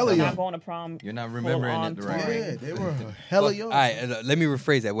 bro. They Hella were not young. going to prom. You're not remembering full-on it the right touring. way. Yeah, they were hella young. All right, let me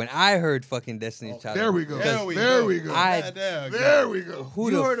rephrase that. When I heard fucking Destiny's Child, There we go. because There we go. There we go.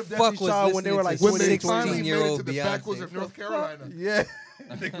 Who You the heard of fuck Destiny's was Child when they were listening like to When they 16, finally made it 16-year-old to the Beyonce? backwoods of North Carolina. Yeah.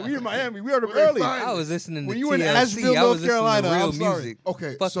 Nigga, we in Miami. We heard them When they early. finally- I was listening to When you TLC. in Asheville, I was North Carolina, listening to I'm real sorry. music.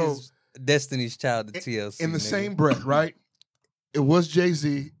 Okay, Fuck so is Destiny's Child to TLC. in the nigga. same breath, right? It was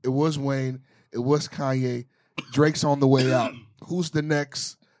Jay-Z. It was Wayne. It was Kanye. Drake's on the way out. Who's the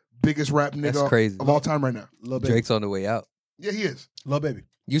next biggest rap That's nigga crazy. of all time right now? Lil Baby. Drake's on the way out. Yeah, he is. Lil Baby.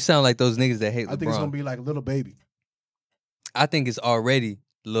 You sound like those niggas that hate I think it's LeBron. gonna be like Little Baby. I think it's already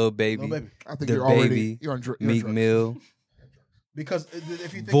Lil Baby, Lil Baby. I think The you're already Baby, you're on Meek Mill, Because if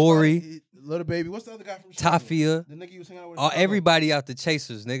you think Vori. about it, Little Baby, what's the other guy from Tafia. The nigga you was hanging out with? Everybody out the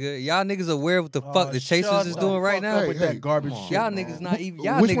Chasers, nigga. Y'all niggas aware what the fuck the Chasers is doing right now? with Hey, that garbage come on. shit. Y'all man. niggas not even.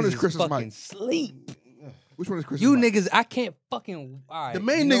 Y'all Which niggas one is is Chris's fucking mic? sleep. Which one is Chris? You niggas, I can't fucking. All right, The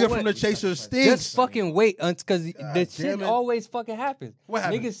main you know nigga what? from the Chasers stinks. Just fucking wait, because the damn shit it. always fucking happens. What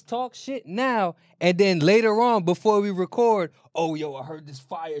happened? Niggas talk shit now, and then later on, before we record, oh yo, I heard this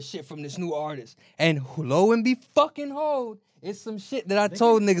fire shit from this new artist, and lo and be fucking hold, it's some shit that I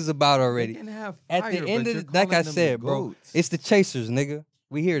told niggas about already. can have At fire, the end but of you're the, like calling I them said, the bro, goats. it's the Chasers, nigga.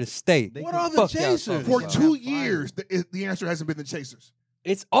 We here to stay. What are the Fuck y'all Chasers? talking For about. 2 years, the answer hasn't been the Chasers.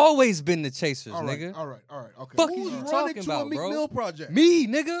 It's always been the Chasers, All right, nigga. all right, okay. Fuck Who's you running talking to a about, Meek bro? Mill project? Me,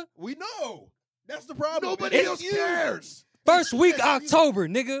 nigga. We know. That's the problem. Nobody It's else you. cares. First week Yes, you- October,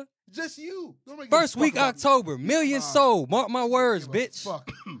 nigga. Just you. Nobody gives First a fuck week about October. Million sold. Mark my words, Give a bitch.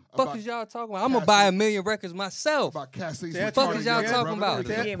 Fuck. Fuck about- is y'all talking about? I'm gonna buy 1,000,000 records myself. about Cassidy's Fuck Fuck is retarded y'all ass talking brother.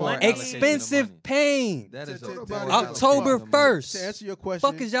 about? Yeah, Poor money. allocation of Expensive money. pain. That is a October poor October allocation of money. 1st. To answer your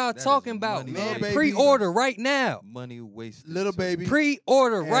question, Fuck is y'all That is talking about, money man? wasted. Pre-order right now. Money wasted. Little Baby.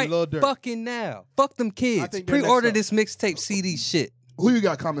 Pre-order And right Lil Durk. fucking now. Fuck them I kids. think they're Pre-order next this mixtape CD shit. Who you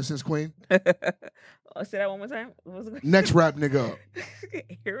got, Common Sense Queen? Say that one more time. What was it? Next rap nigga up.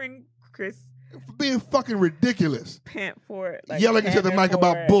 Hearing Chris For being fucking ridiculous. pant for Yelling into the pander mic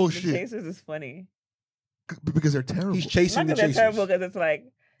about for bullshit. The Chasers is funny. Because they're terrible. he's chasing Not the that they're Chasers. terrible because it's like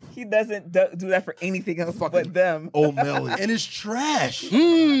he doesn't do that for anything else Fucking but them. O'Malley. And it's trash.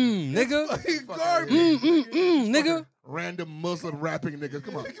 Nigga. He's Fucking- garbage. Nigga. Random Muslim rapping niggas.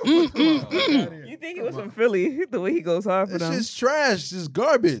 Come on. You think he was from Philly? The way he goes hard for It's them. just trash. It's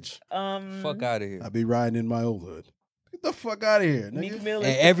garbage. Fuck out of here. I be riding in my old hood. Get the fuck out of here, Meek nigga. Mill is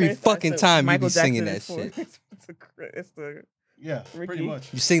And the every Chris, fucking that's the time you Michael be singing Jackson that is shit. it's the Yeah, Ricky. pretty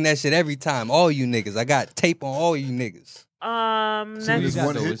much. You sing that shit every time. All you niggas. I got tape on all you niggas. So Who you Just next got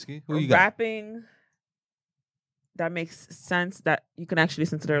one though, hit? Whiskey? Who you got? rapping that makes sense that you can actually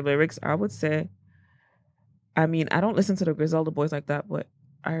listen to their lyrics. I would say. I mean, I don't listen to the Griselda boys like that, but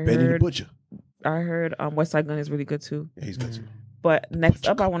I Benny the heard Butcher. West Side Gun is really good too. Yeah, he's good too. But next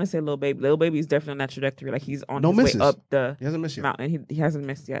up, I want to say Lil Baby. Lil Baby is definitely on that trajectory. Like he's on No his misses. way up the He hasn't missed yet. mountain. He hasn't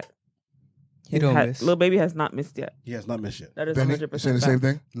missed yet. He don't miss. Lil Baby has not missed yet. He has not missed yet. That is Benny, 100%. you saying the same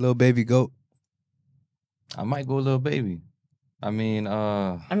thing? Little baby goat. I might go Lil Baby. I mean,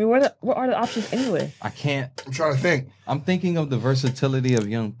 I mean, what are the options anyway? I can't. I'm trying to think. I'm thinking of the versatility of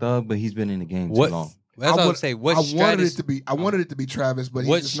Young Thug, but he's been in the game What? too long. That's what I would- would say. What I wanted stratus- it to be. I wanted it to be Travis, but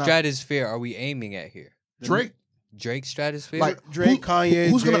what he's just not. stratosphere are we aiming at here? Drake. Drake stratosphere? Like Drake, Kanye,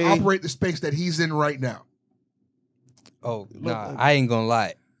 who's going Jay. to operate the space that he's in right now? Oh, nah, I ain't gonna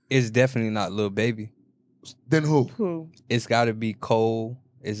lie. It's definitely not Lil Baby. Then who? Who? It's gotta be Cole.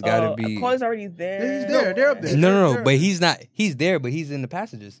 It's gotta be Cole is already there. Yeah, he's there. They're up there. No, but he's not. He's there, but he's in the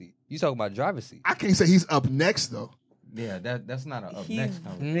passenger seat. You talking about driver's seat? I can't say he's up next though. Yeah, that's not an up He's next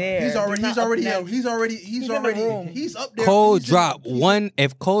conversation. there. He's already. not He's already. up Yeah, next. he's already. He's in the room. He's up there. Cole He's in- drop he's- one.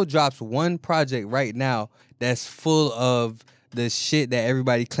 If Cole drops one project right now, that's full of the shit that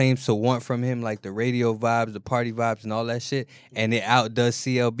everybody claims to want from him, like the radio vibes, the party vibes, and all that shit, and it outdoes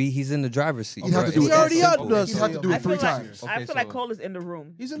CLB, he's in the driver's seat. He'd have to bro. do He it. already Simple. outdoes He'd have to do CLB. it 3 times. I feel like Cole is in the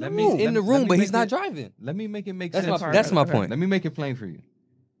room. He's in the Let room. me- In the room, let but me he's not make it- driving. Let me make it make That's sense. my Okay. point. Let me make it plain for you.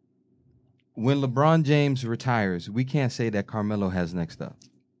 When LeBron James retires, we can't say that Carmelo has next up.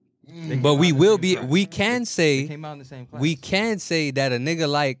 But we will be. We can They say. came out in the same class. We can say that a nigga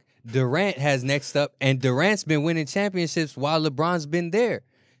like Durant has next up, and Durant's been winning championships while LeBron's been there.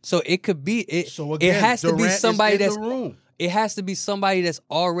 So it could be it. So again, it has to be Durant is somebody in the that's. room. It has to be somebody that's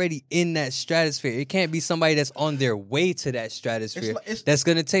already in that stratosphere. It can't be somebody that's on their way to that stratosphere it's- that's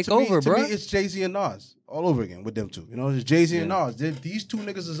gonna take To me- over, to bro. me, it's Jay-Z and Nas all over again with them two. You know, it's Jay-Z and Nas. These two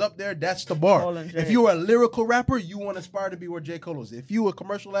niggas is up there. That's the bar. Cole and Jay. If you're a lyrical rapper, you want to aspire to be where J. Cole is. If you a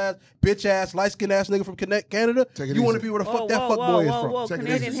commercial ass, bitch ass, light skinned ass nigga from Canada, Take it you want to easy. be where the Whoa, fuck that whoa, fuck whoa, boy whoa, is from. whoa. Take it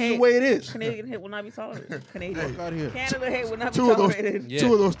Canadian easy. This is hate. the way it is. Canadian hate will not be tolerated. Canadian. Fuck out here. Canada hate will not be Two of those, tolerated. Yeah.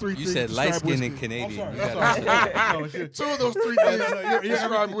 two of those 3 You things. said describe light skin and whiskey. Canadian. You I'm gotta, No, shit. Two of those 3 things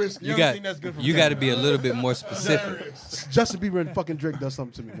describe whiskey. you everything that's good got, from you got to be a little bit more specific. Justin Bieber and fucking Drake does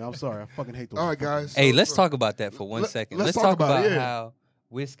something to me, man. I'm sorry. I fucking hate those. All right, guys. Hey, So- let's talk about that for 1 Let- second. let's Let's talk talk about about it, yeah. how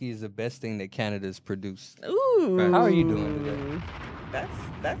whiskey is the best thing that Canada's produced. Ooh. How are you doing today?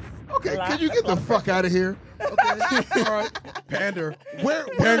 That's Okay, a lot. can you get the fuck out of here? Okay, all right. Pander. Where,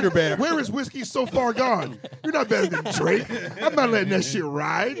 where is whiskey so far gone? You're not better than Drake. I'm not letting that shit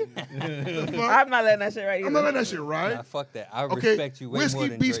ride. The fuck? I'm not letting that shit right either. I'm not letting that shit ride. Nah, fuck that. I Okay, respect you way more whiskey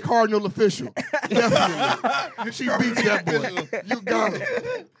than beats Drake. Cardinal Official. Definitely, she beats that boy. You got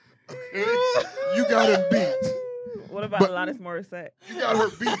him. You got him beat. What about But- Alanis Morissette? You got her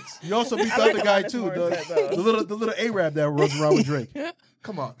beat. You also beat I the like other guy Alanis too, Morissette, the though. little Arab that runs around with Drake.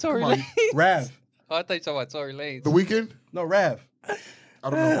 Come on, Tory come on. Lanez. Rav. Oh, I thought you were talking about Tory Lanez. The Weeknd? No, Rav. I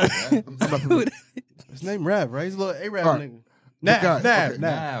don't know. I'm not familiar. His name Rav, right? He's a little Arab All right. nigga. guys,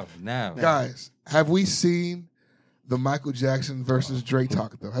 Nav. okay. Now. Guys, have we seen the Michael Jackson versus Drake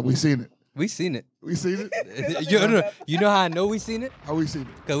talk though? Have we seen it? We seen it. We seen it? You know how I know we seen it? How we seen it?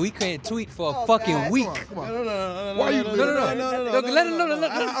 Because we couldn't tweet for a fucking week. Come on. No. Why you- No. Let him know.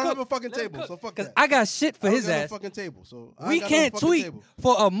 I don't have a fucking table, so fuck Because that. I got shit for I don't his got no ass. fucking table, so I We ain't got no can't fucking tweet table.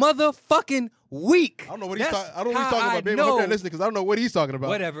 for a motherfucking week. I don't know what he's That's talking. I don't know what he's how talking I about. Baby, I'm up know- there listening because I don't know what he's talking about.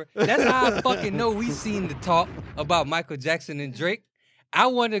 Whatever. That's how I fucking know we seen the talk about Michael Jackson and Drake. I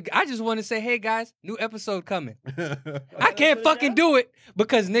just want to say, hey guys, new episode coming. I can't fucking do it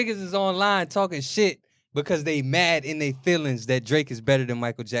because niggas is online talking shit because they mad in their feelings that Drake is better than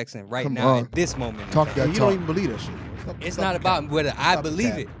Michael Jackson right Come now on. at this moment. in Talk time. that You talk. don't even believe that shit. Stop- It's stop not the about cap. whether I Stop the believe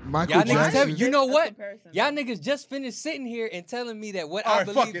cap. it. Michael Y'all niggas Jackson. tell me, you know A what? comparison. Y'all niggas just finished sitting here and telling me that what All I right,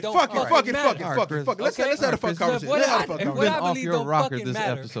 believe fuck it, don't fuck it, fucking fuck it, matter. fuck it, fuck it, fuck it. Let's Okay? have a fucking Chris, conversation. what Let's I- have a fucking You've what been I conversation. off believe your don't rocker fucking this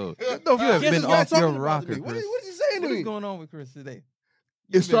matter. episode. No, You have this been guy off talking your about rocker, me. What Chris. is he saying to What is me? going on with Chris today?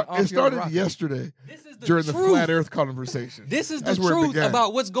 It started rocker. yesterday This is the during the truth. flat Earth conversation. This is the That's where it truth began.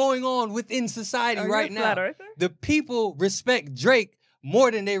 about what's going on within society Are you right a now. flat earther? The people respect Drake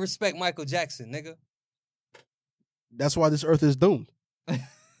more than they respect Michael Jackson, nigga. That's why this Earth is doomed.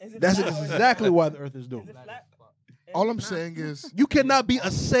 Is it That's flat or is it exactly flat? why the Earth is doomed. Is it flat? All I'm It's saying is, You cannot be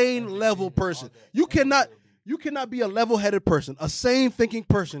a sane level person. You cannot be a level-headed person, a sane thinking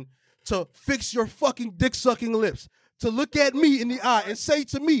person to fix your fucking dick sucking lips, to look at me in the eye and say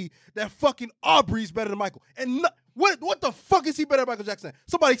to me that fucking Aubrey's better than Michael. And what the fuck is he better than Michael Jackson?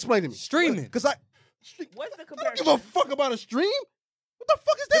 Somebody explain to me. Streaming. Because What's the I don't comparison? give a fuck about a stream. What the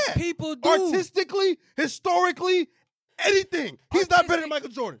fuck is that? People do. Artistically, historically, anything. He's not better than Michael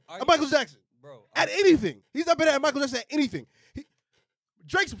Jordan. Michael Jackson. Bro, At anything. He's not better than Michael Jackson at anything.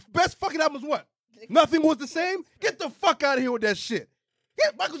 Drake's best fucking album was what? Nothing Was the Same? Get the fuck out of here with that shit.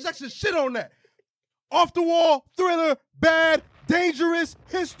 Get Michael Jackson's shit on that. Off the Wall, Thriller, Bad, Dangerous,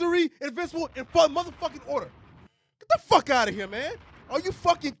 History, Invincible, in motherfucking order. Get the fuck out of here, man. Are you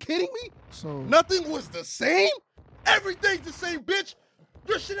fucking kidding me? so Nothing was the same? Everything's the same, bitch.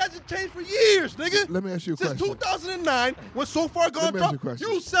 Your shit hasn't changed for years, nigga. let me ask you a Since question. 2009, when So Far Gone me ask you a dropped,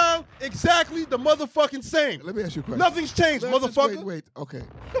 question. you sound exactly the motherfucking same. Let me ask you a question. Nothing's changed, Let's just motherfucker. Wait, okay.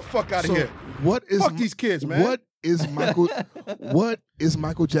 Get the fuck out of So here. what is Fuck these kids, man. What is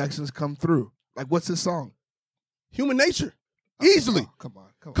Michael Jackson's Come Through? Like, what's his song? Human nature. Easily. Oh, come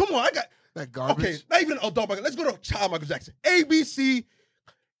on. Come on, I got. That garbage. Okay, not even an adult Michael. Let's go to child Michael Jackson. ABC.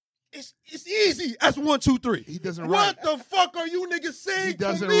 It's easy. That's 1, 2, 3. He doesn't What write. the fuck are you niggas saying He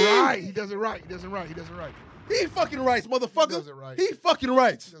doesn't to me? write. He doesn't write. He doesn't write. He doesn't write. He fucking writes, motherfucker. He doesn't write. He fucking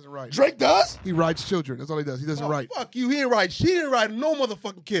writes. He doesn't write. Drake does? He writes children. That's all he does. He doesn't Oh, write. Fuck you. He didn't write. She didn't write no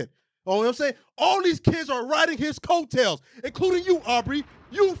motherfucking kid. Oh, you know what I'm saying? All these kids are riding his coattails, including you, Aubrey.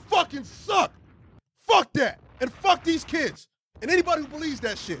 You fucking suck. Fuck that. And fuck these kids. And anybody who believes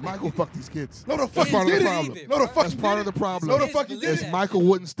that shit. Michael fucked these kids. No, the fuck That's he part of the didn't. problem. No, the fuck That's he part of didn't. the problem. No, the fuck he Is didn't. Michael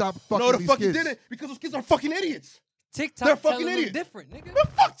wouldn't stop fucking No, the these fuck kids. he didn't because those kids are fucking idiots. TikTok They're telling fucking them idiots. different, nigga. Man,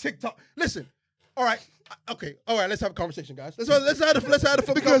 fuck TikTok. Listen. All right. Okay. All right. Let's have a conversation, guys. Let's have a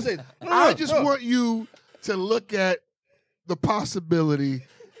fucking Because conversation. I just want you to look at the possibility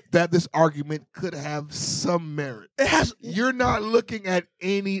that this argument could have some merit. It has. You're not looking at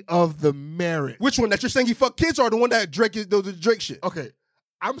any of the merit. Which one? That you're saying he fucked kids, or the one that Drake is the Drake shit? Okay,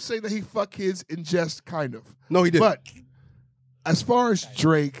 I'm saying that he fucked kids in jest, kind of. No, he didn't. But as far as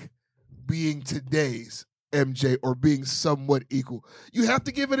Drake being today's MJ or being somewhat equal, you have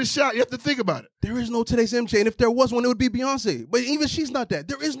to give it a shot. You have to think about it. There is no today's MJ, and if there was one, it would be Beyonce. But even she's not that.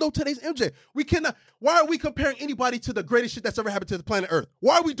 There is no today's MJ. We cannot. Why are we comparing anybody to the greatest shit that's ever happened to the planet Earth?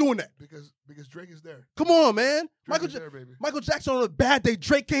 Why are we doing that? Because Drake is there. Come on, man. Drake is there, baby. Michael Jackson on a bad day.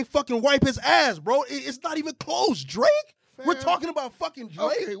 Drake can't fucking wipe his ass, bro. It's not even close. Drake. We're talking about fucking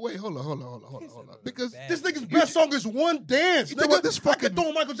Drake. Okay, wait, hold on. Because this nigga's best song is One Dance. You Nigga, know what, this I could fucking-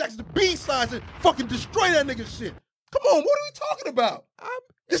 throw Michael Jackson to B-sides and fucking destroy that nigga's shit. Come on, what are we talking about?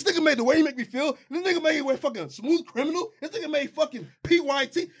 This nigga made The Way He Make Me Feel. This nigga made fucking Smooth Criminal. This nigga made fucking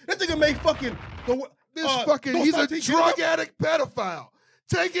PYT. This nigga made fucking Don't he's Stop a Till You drug Get Up. addict pedophile.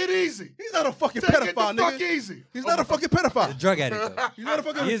 Take it easy. He's not a fucking Take pedophile, it the nigga. fuck easy. He's not a fucking pedophile. A drug addict, though. He's not a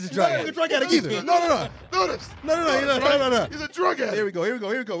fucking. He is a he's drug not addict. drug addict either. No. Notice. No. He's a drug addict. Here we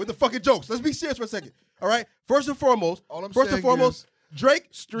go. With the fucking jokes. Let's be serious for a second. All right. First and foremost, All I'm saying Drake.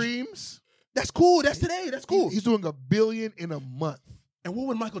 Streams. That's cool. That's today. That's cool. He's doing $1 billion in a month. And what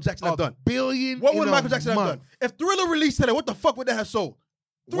would Michael Jackson have done? $1 billion. What would in Michael a Jackson have month. done? If Thriller released today, what the fuck would that have sold?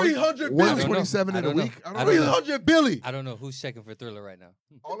 300 billion. 127 in a week. I don't know. 300 billion. I don't know who's checking for Thriller right now.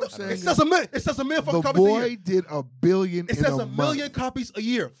 All I'm saying It says a million. It says a million fucking the copies a year. boy did $1 billion It in says a a million month. copies a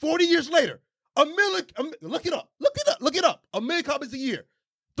year. 40 years later, a million. Look it up. A million copies a year.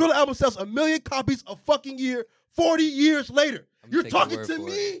 Thriller album sells a million copies a fucking year. 40 years later, you're take your talking word to for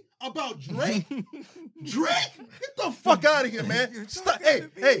me about Drake? Drake? Get the fuck out of here, man. Stop.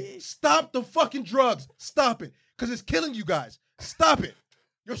 Hey, stop the fucking drugs. Stop it, because it's killing you guys. Stop it.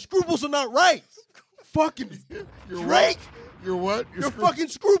 Your scruples are not right. Fucking Drake. You're what? Your fucking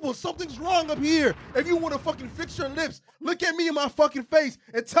scruples. Something's wrong up here. If you want to fucking fix your lips, look at me in my fucking face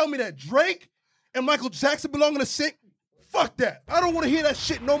and tell me that Drake and Michael Jackson belong in the sink. Fuck that. I don't want to hear that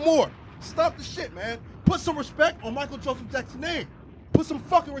shit no more. Stop the shit, man. Put some respect on Michael Joseph Jackson's name. Put some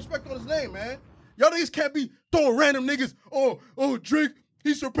fucking respect on his name, man. Y'all niggas can't be throwing random niggas. Oh, Drake,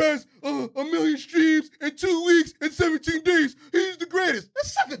 he surpassed 1 million streams in 2 weeks and 17 days. He's the greatest.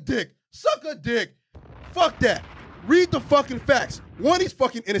 That's suck a dick. Suck a dick. Fuck that. Read the fucking facts. 1, he's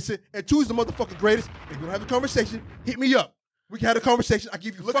fucking innocent, and 2, he's the motherfucking greatest. If you don't have a conversation, hit me up. We can have a conversation. I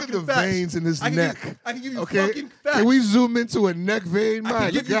give you Look at fucking the facts. veins in his I can neck. I can give you Okay, fucking facts. can we zoom into a neck vein? I My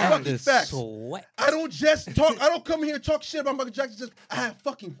can give you God. fucking facts. Sweat. I don't just talk. I don't come here and talk shit about Michael Jackson. I have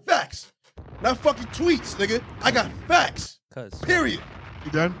fucking facts, not fucking tweets, nigga. I got facts. Period.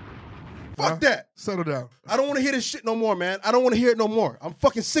 You done? Fuck that. Settle down. I don't want to hear this shit no more, man. I don't want to hear it no more. I'm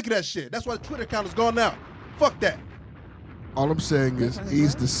fucking sick of that shit. That's why the Twitter account is gone now. Fuck that. All I'm saying is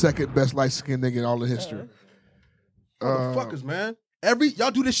he's the second best light-skinned nigga in all of history. Motherfuckers, man. Y'all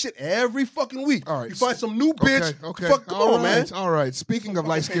do this shit every fucking week. All right. You find some new bitch. Okay. Fuck, All on, man. All right. Speaking of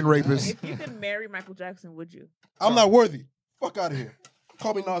light-skinned rapists, If you could marry Michael Jackson, would you? I'm not worthy. Fuck out of here.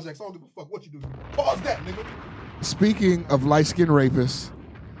 Call me Nas X. I don't give a fuck what you do. Pause that, nigga. speaking of light-skinned rapists,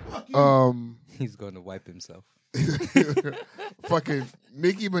 He's going to wipe himself. fucking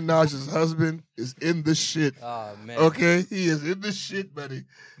Nicki Minaj's husband is in the shit. Oh, man. Okay? He is in the shit, buddy.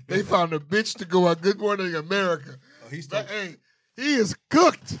 They found a bitch to go on Good Morning America. Oh, he's But, hey, he is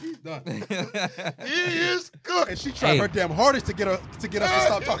cooked. He's done. He is cooked. And she tried her damn hardest to get us to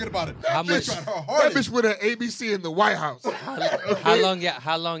stop talking about it. How much? Tried her That hardest. bitch with an ABC in the White House. How long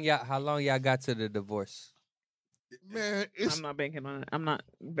y'all got to the divorce? Man, it's I'm not banking on it. I'm not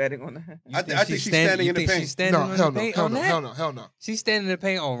betting on that. I think she's standing in the paint. She's standing no, in hell the no, paint hell on no, that? hell no. She's standing in the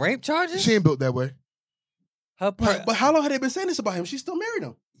paint on rape charges? She ain't built that way. Her But how long had they been saying this about him? She still married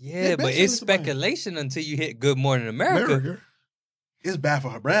him. yeah, They've been but saying it's this about him. speculation until you hit Good Morning America. It's bad for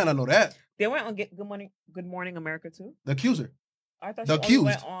her brand. I know that. They went on Good Morning America too. The accuser. I thought The she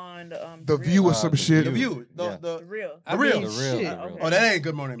only accused. went on The Real. View or some shit. The View. The The real. I real. mean, The real. Shit, The real. okay. Oh, that ain't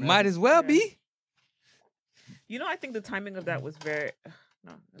Good Morning, man. Might as well be. You know, I think the timing of that was very.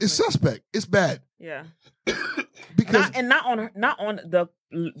 No, It's suspect. It's bad. Yeah, Because not on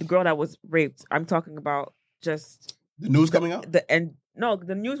the girl that was raped. I'm talking about just The news coming out?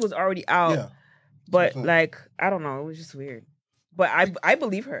 the news was already out. Yeah. But Okay. like I don't know, it was just weird. But I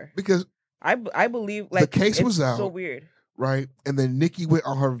believe her. because I believe like case it's was out. So weird. right? And then Nicki went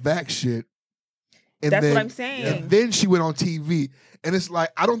on her vax shit. And That's then, what I'm saying. And then she went on TV. And it's like,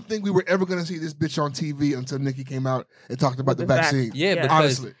 I don't think we were ever going to see this bitch on TV until Nicki came out and talked about the vaccine. Yeah, because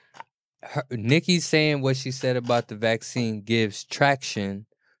honestly. Nicki saying what she said about the vaccine gives traction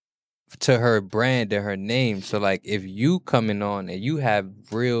to her brand and her name. So, like, if you coming on and you have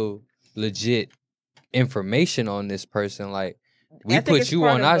real, legit information on this person, like, we put you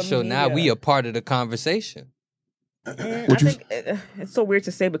on our show, now we a part of the conversation. I think it's so weird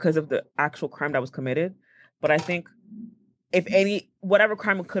to say because of the actual crime that was committed, but I think whatever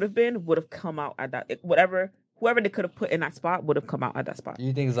crime it could have been would have come out at that. Whoever they could have put in that spot would have come out at that spot.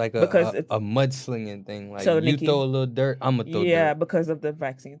 You think it's like a mudslinging thing? Like, So you Nicki, throw a little dirt, I'm going to throw dirt. Yeah, because of the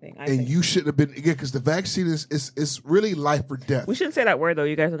vaccine thing. I think. You shouldn't have been, again, because the vaccine is really life or death. We shouldn't say that word, though.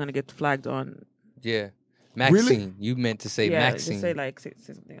 You guys are going to get flagged on. Yeah. Maxine. Really? You meant to say Maxine. Just say,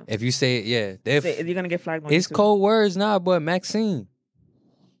 say something else. If you say it, yeah. You're going to get flagged on It's cold words now, but Maxine.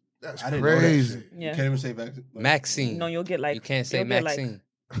 That's crazy. You can't even say vaccine. Maxine. No, you'll get like... You can't say Maxine.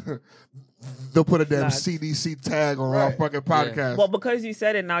 They'll put a damn CDC tag on our fucking podcast. Yeah. Well, because you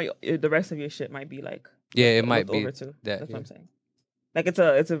said it now, the rest of your shit might be like... Yeah, it might be. Over too. That's what I'm saying. Like, it's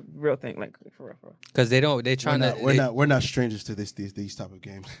a real thing, like, for real. Because they're trying to... We're not strangers to these type of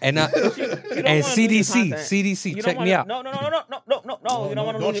games. And and CDC, check me out. No. You don't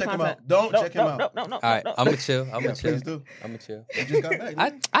want to lose your content. Don't check him out. No. All right, I'm gonna chill. Please do. I'm gonna chill. You just got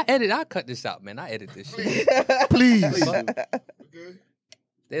back. I'll cut this out, man. I edit this shit. Please.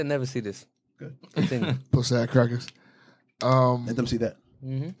 They'll never see this. Good. Continue. Pussy crackers. Let them see that.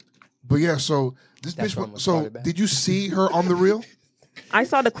 Mm-hmm. But yeah, so this bitch. So did you see her on The Real? I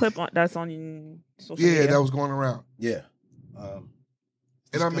saw the clip that's on social media. Yeah, that was going around. Yeah.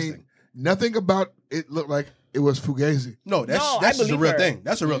 And I mean, nothing about it looked like it was Fugees. No, that's a real thing.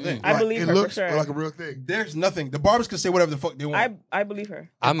 That's a real thing. I believe her. It looks for sure. like a real thing. There's nothing. The barbers can say whatever the fuck they want. I believe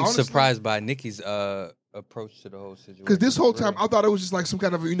her. I'm honestly surprised by Nicki's approach to the whole situation. Because this whole time I thought it was just like some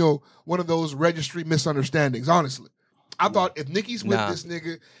kind of, one of those registry misunderstandings, honestly. I thought if Nicki's with this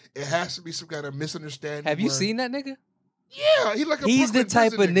nigga, it has to be some kind of misunderstanding. Have you seen that nigga? Yeah, he's the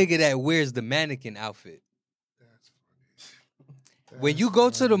type of nigga that wears the mannequin outfit. When you go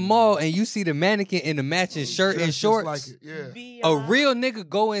to the mall and you see the mannequin in the matching shirt and shorts, like it, yeah. A real nigga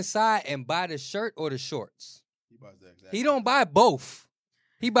go inside and buy the shirt or the shorts. He don't buy both.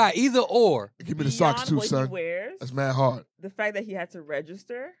 He buy either or. Give me the socks too, son. That's mad hard. The fact that he had to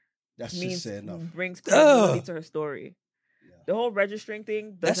register means brings credibility to her story. The whole registering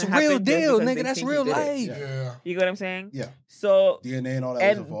thing doesn't happen. That's real deal, nigga. That's real life. Yeah. You get what I'm saying? Yeah. So DNA and all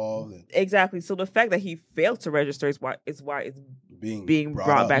that is involved. Exactly. So the fact that he failed to register is why it's being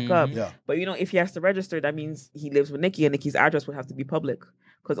brought back up. Yeah. But if he has to register, that means he lives with Nicki, and Nicki's address would have to be public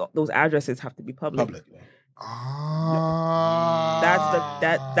because those addresses have to be public.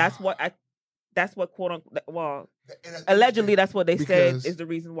 That's what quote unquote. Well, allegedly that's what they said is the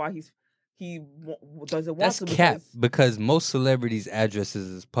reason why he doesn't want to. That's cap because most celebrities' addresses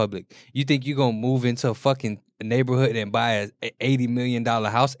is public. You think you gonna move into a fucking neighborhood and buy a $80 million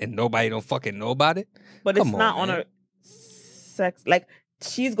house and nobody don't fucking know about it? But it's not on a sex like.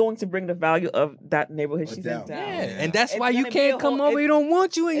 She's going to bring the value of that neighborhood she's in down. Yeah, and that's why you can't come over. You don't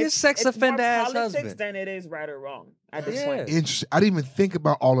want you and your sex offender ass husband. It's than it is right or wrong at this point. Interesting. I didn't even think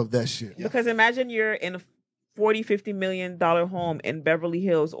about all of that shit. Because imagine you're in a $40-50 million home in Beverly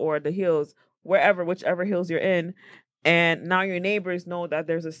Hills or the Hills, whichever hills you're in, and now your neighbors know that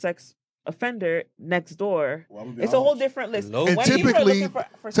there's a sex offender next door. It's a whole different list. And typically,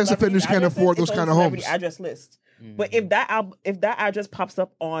 sex offenders can't afford those kind of homes. Address list. But if that address pops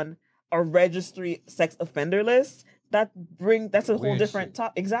up on a registry sex offender list, that's a whole different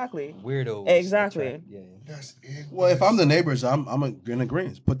top. Exactly. Weirdo. Exactly. Yeah. That's it. Well, if I'm the neighbors, I'm in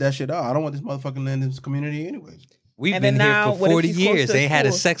agreement. Put that shit out. I don't want this motherfucking land in this community anyways. We've been here for 40 years. They ain't had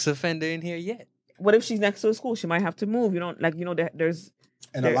a sex offender in here yet. What if she's next to a school? She might have to move. There's.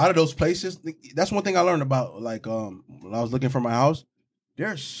 And a lot of those places, that's one thing I learned about. Like when I was looking for my house,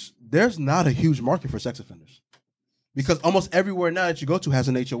 there's not a huge market for sex offenders. Because almost everywhere now that you go to has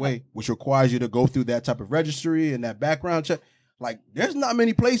an HOA, which requires you to go through that type of registry and that background check. Like, there's not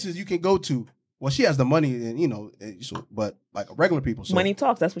many places you can go to. Well, she has the money, and but like regular people. So. Money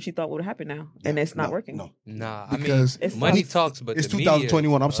talks. That's what she thought would happen now, and it's not working. Nah, because I mean, money talks, but it's the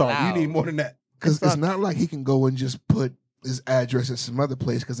 2021. I'm sorry, you need more than that. Because it's not like he can go and just put his address at some other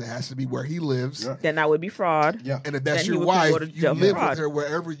place because it has to be where he lives. Yeah. Then that would be fraud. Yeah. And if that's your wife, you live with her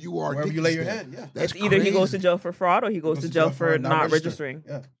wherever you are. Wherever you lay your head. Yeah. That's it's either he goes to jail for fraud or he goes to jail for not registering.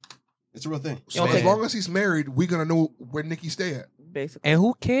 Yeah. It's a real thing. So as long as he's married, we're going to know where Nicki stay at. Basically. And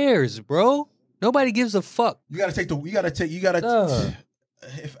who cares, bro? Nobody gives a fuck. You gotta take.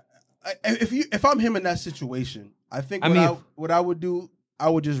 If I'm him in that situation, I think what I would do, I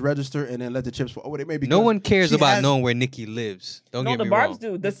would just register and then let the chips fall. It may be No one cares about knowing where Nicki lives. Don't get me wrong. No, the Barbs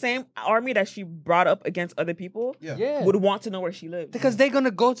do. The same army that she brought up against other people would want to know where she lives. Because they're going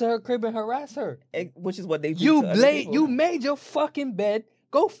to go to her crib and harass her. Which is what they do You made your fucking bed.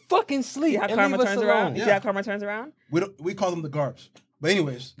 Go fucking sleep. See how karma turns around? You see how karma turns around? We call them the Garbs. But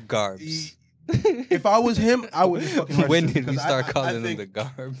anyways. Garbs. If I was him, I would just fucking register. When did we start calling them the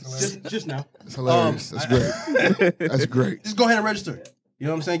Garbs? Just now. It's hilarious. That's great. That's great. Just go ahead and register. You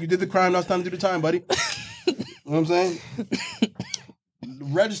know what I'm saying? You did the crime, now it's time to do the time, buddy. You know what I'm saying?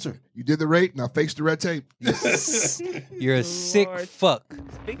 Register. You did the rape, now face the red tape. You're a sick fuck.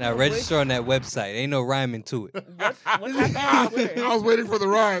 Now register on that website. Ain't no rhyming to it. What's happening on Twitter? I was waiting for the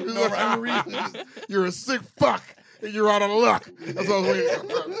rhyme. No rhyme. You're a sick fuck. And you're out of luck. That's what I was waiting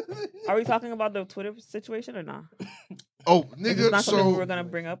for. Are we talking about the Twitter situation or not? Oh, nigga, it's not something we were gonna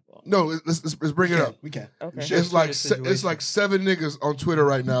bring up. No, let's bring it up. We can. Okay. It's like 7 niggas on Twitter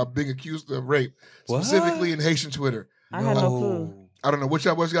right now being accused of rape, specifically in Haitian Twitter. I had no clue. I don't know what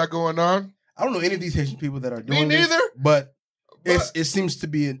y'all boys got going on. I don't know any of these Haitian people that are doing Me neither. This, but it seems to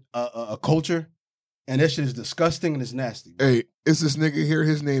be a culture, and that shit is disgusting and it's nasty. Hey, it's this nigga here.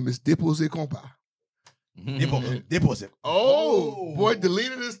 His name is Déposé Compa. Déposé. Oh, boy,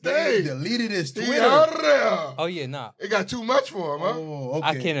 deleted his thing. Deleted his Twitter. Oh yeah, nah. It got too much for him, huh? Oh, okay.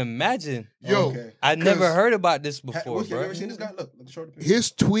 I can imagine. Yo, okay. I never heard about this before, You bro. ever seen this guy? Look show the picture.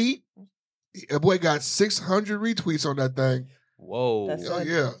 His tweet, a boy got 600 retweets on that thing. Whoa. Oh,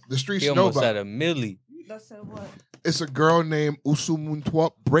 yeah, the streets He know almost about had it. a milli. That's what? It's a girl named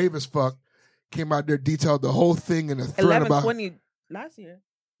Usumuntwap, brave as fuck, came out there, detailed the whole thing in a thread about 11/20 last year.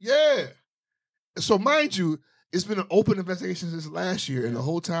 Yeah. So mind you, it's been an open investigation since last year, and the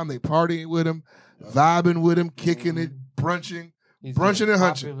whole time they partying with him, vibing with him, kicking it, brunching and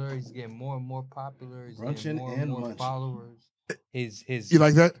hunching. Popular. He's getting more and more popular. He's Brunching getting more and and more munching. followers. His You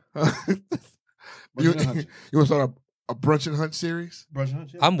like that? you Brunch and hunch. you want to start a brunch and hunt series? Brunch and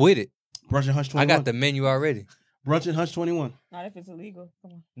hunch. Yeah. I'm with it. Brunch and hunch 21. I got the menu already. Brunch and hunch 21. Not if it's illegal.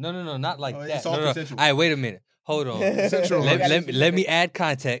 Come on. No, not like that. It's all No. consensual. All right, wait a minute. Hold on. Consensual. let me add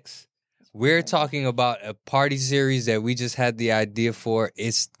context. We're talking about a party series that we just had the idea for.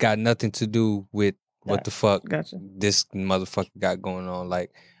 It's got nothing to do with what the fuck this motherfucker got going on.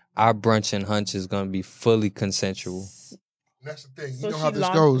 Like, our brunch and hunch is going to be fully consensual. That's the thing. So You know how she this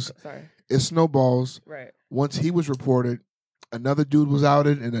launched- goes. Sorry. It snowballs. Right. Once he was reported, another dude was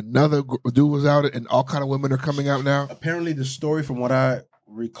outed, and another dude was outed, and all kind of women are coming out now. Apparently, the story from what I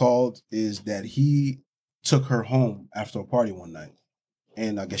recalled is that he took her home after a party one night.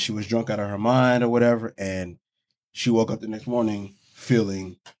 And I guess she was drunk out of her mind or whatever. And she woke up the next morning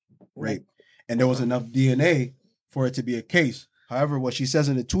feeling raped. And there was enough DNA for it to be a case. However, what she says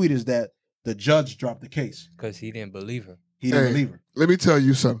in the tweet is that the judge dropped the case. Because he didn't believe her. He didn't believe her. Let me tell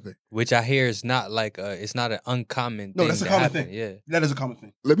you something. Which I hear is not like it's not an uncommon thing. No, that's a to common happen. thing. Yeah. That is a common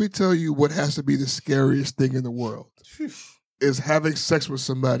thing. Let me tell you what has to be the scariest thing in the world is having sex with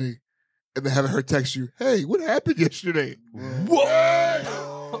somebody and then having her text you, "Hey, what happened yesterday?" What?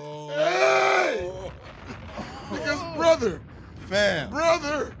 Hey! Because brother, Fam.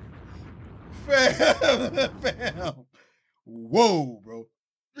 Whoa, bro.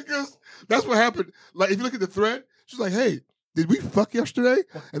 Because that's what happened. Like, if you look at the thread, she's like, "Hey, did we fuck yesterday?"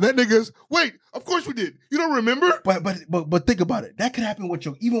 And that nigga's, "Wait, of course we did. You don't remember?" But think about it. That could happen with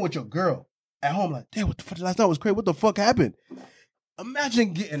even with your girl at home. Like, damn, what the fuck? Last night was crazy. What the fuck happened?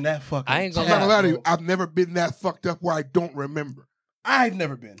 Imagine getting that fucking. I ain't I'm gonna not gonna lie to you. I've never been that fucked up where I don't remember. I've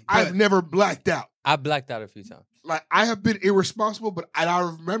never been. I've never blacked out. I blacked out a few times. Like, I have been irresponsible, but I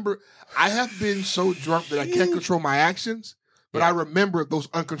remember I have been so drunk that I can't control my actions, but I remember those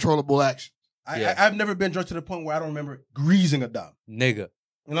uncontrollable actions. I've never been drunk to the point where I don't remember greasing a dime. Nigga.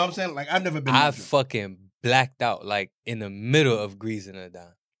 You know what I'm saying? Like, I've never been. I fucking blacked out, like, in the middle of greasing a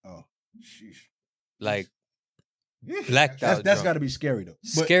dime. Oh, sheesh. Like, blacked out. That's got to be scary, though.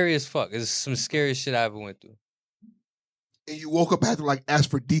 Scary as fuck. It's some scariest shit I ever went through. And you woke up, had to, like, ask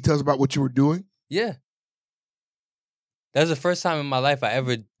for details about what you were doing? Yeah. That was the first time in my life I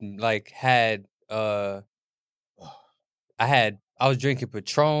ever, like, had, I was drinking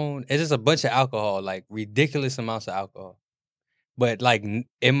Patron. It's just a bunch of alcohol, like, ridiculous amounts of alcohol. But, like,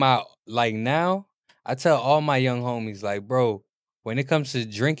 in my, like, now, I tell all my young homies, like, bro, when it comes to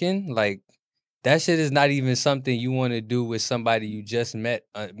drinking, like, that shit is not even something you want to do with somebody you just met.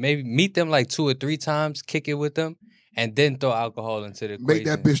 Maybe meet them, like, 2 or 3 times, kick it with them, and then throw alcohol into the Make equation.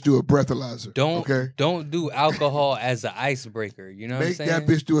 that bitch do a breathalyzer. Don't do alcohol as an icebreaker. You know what I'm saying? Make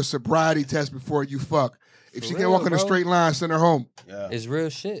that bitch do a sobriety test before you fuck. If she For can't real, walk in a bro. straight line, send her home. Yeah. It's real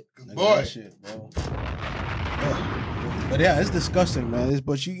shit. Boy. That shit, bro. Yeah. But yeah, it's disgusting, man.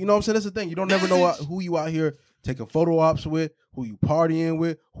 But you know what I'm saying? That's the thing. You don't never know who you out here taking photo ops with, who you partying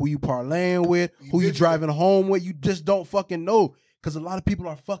with, who you parlaying with, who you driving home with. You just don't fucking know. Because a lot of people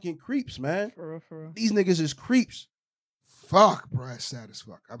are fucking creeps, man. For real. These niggas is creeps. Fuck, bro. That's sad as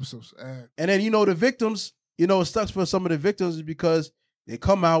fuck. I'm so sad. And then, the victims, it sucks for some of the victims is because they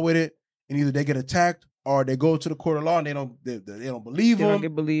come out with it and either they get attacked or they go to the court of law and they don't believe They them. don't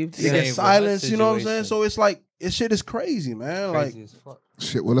get believed. They get silenced, you know what I'm saying? So it's like, this shit is crazy, man. Crazy as fuck.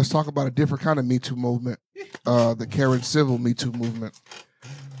 Shit, well, let's talk about a different kind of Me Too movement. The Karen Civil Me Too movement.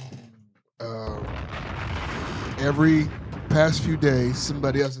 Every past few days,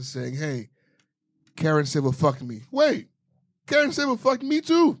 somebody else is saying, hey, Karen Civil fucked me. Wait, Karen Civil fucked me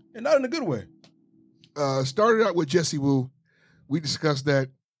too. And not in a good way. Started out with Jesse Wu. We discussed that.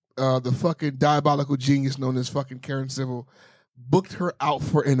 The fucking diabolical genius known as fucking Karen Civil booked her out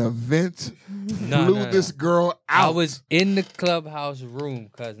for an event, flew this girl out. I was in the clubhouse room,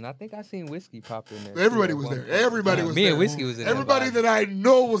 cousin. I think I seen Whiskey pop in there. Everybody was there. Everybody was there. Me and Whiskey was in there. Everybody that I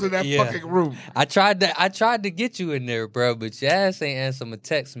know was in that fucking room. I tried to get you in there, bro, but your ass ain't answer my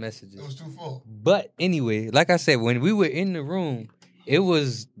text messages. It was too full. But anyway, like I said, when we were in the room, it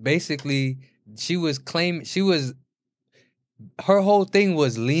was basically her whole thing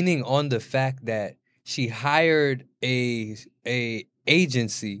was leaning on the fact that she hired a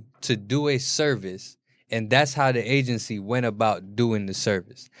agency to do a service, and that's how the agency went about doing the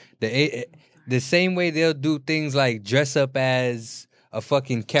service. The same way they'll do things like dress up as a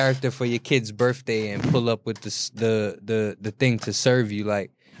fucking character for your kid's birthday and pull up with the thing to serve you.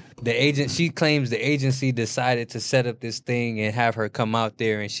 Like she claims the agency decided to set up this thing and have her come out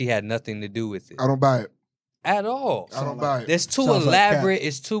there, and she had nothing to do with it. I don't buy it. At all. I don't buy it. It's too Sounds like elaborate. cap.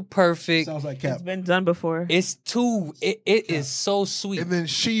 It's too perfect. Sounds like cap. It's been done before. It's too. It is so sweet. And then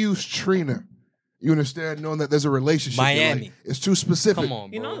she used Trina. You understand? Knowing that there's a relationship. Miami. Like, it's too specific. Come on,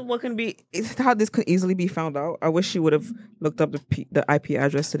 bro. You know what can be? It's how this could easily be found out. I wish she would have looked up the IP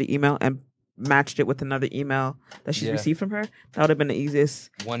address to the email and matched it with another email that she's received from her. That would have been the easiest.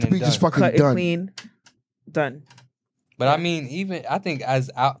 One To and be done. just fucking Cut it done. clean. Done. But I mean, I think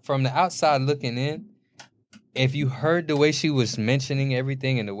from the outside looking in, if you heard the way she was mentioning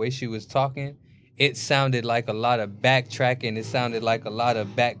everything and the way she was talking, it sounded like a lot of backtracking. It sounded like a lot of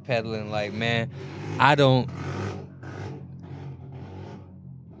backpedaling. Like, man, I don't.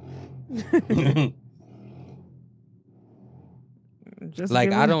 Just Like,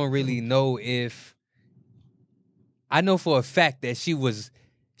 give I her- don't really know if. I know for a fact that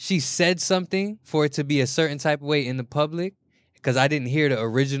she said something for it to be a certain type of way in the public, because I didn't hear the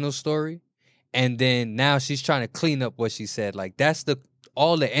original story. And then now she's trying to clean up what she said. Like, that's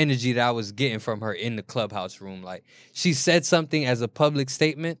all the energy that I was getting from her in the clubhouse room. Like, she said something as a public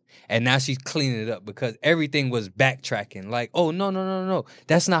statement, and now she's cleaning it up because everything was backtracking. Like, oh, no.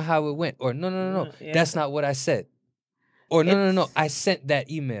 That's not how it went. Or no. Yeah. That's not what I said. Or no. I sent that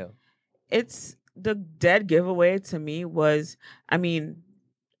email. It's the dead giveaway to me was,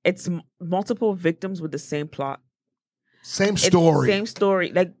 it's multiple victims with the same plot. Same It's story. same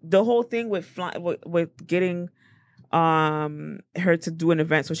story. Like the whole thing with with getting her to do an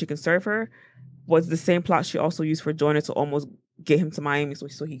event so she can serve her was the same plot she also used for Joyner to almost get him to Miami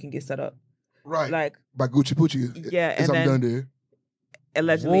so he can get set up. Right. Like, by Gucci Poochie. yeah, As and I'm then done there.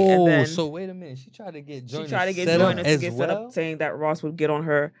 allegedly, Whoa, and then so wait a minute. She tried to get Joyner Joyner set up to as get well? set up, saying that Ross would get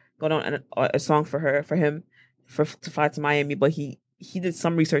on a song for him to fly to Miami, but he did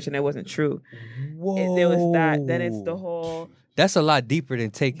some research and it wasn't true. Whoa. There was that. Then it's the whole. That's a lot deeper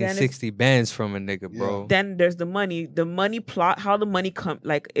than taking Then it's- 60 bands from a nigga, bro. Then there's the money plot. How the money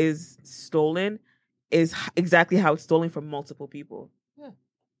is stolen is exactly how it's stolen from multiple people. Yeah.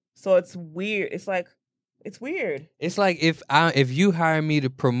 So it's weird. It's like it's weird. It's like if you hire me to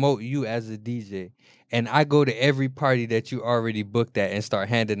promote you as a DJ and I go to every party that you already booked at and start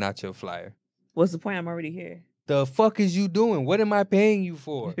handing out your flyer. What's the point? I'm already here. The fuck is you doing? What am I paying you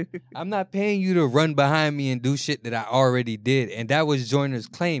for? I'm not paying you to run behind me and do shit that I already did. And that was Joyner's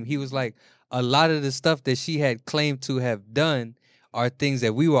claim. He was like, a lot of the stuff that she had claimed to have done are things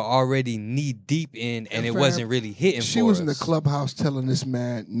that we were already knee deep in, and it wasn't really hitting for us. She was in the clubhouse telling this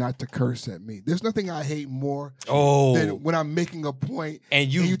man not to curse at me. There's nothing I hate more Oh. than when I'm making a point And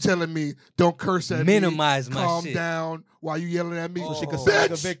you telling me don't curse at minimize me. my Calm shit. down while you yelling at me. So she could Bitch! sound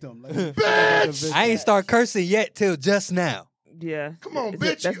like a victim. Bitch! I ain't start cursing yet till just now. Yeah. Come on,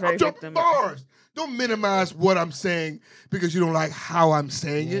 That's bitch. very I'm dropping victim. bars. Don't minimize what I'm saying because you don't like how I'm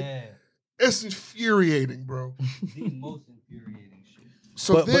saying it. It's infuriating, bro. The most infuriating shit.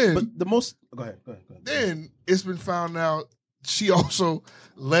 So then, but the most. Go ahead. then it's been found out she also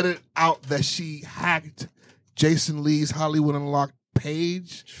let it out that she hacked Jason Lee's Hollywood Unlocked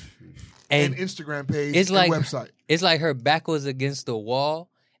page and Instagram page it's and like, website. It's like her back was against the wall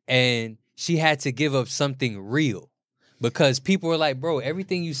and she had to give up something real. Because people were like, bro,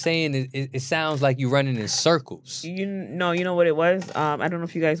 everything you saying, it sounds like you running in circles. You know what it was? I don't know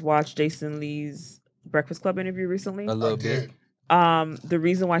if you guys watched Jason Lee's Breakfast Club interview recently. A little bit. The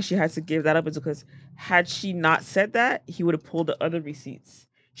reason why she had to give that up is because had she not said that, he would have pulled the other receipts.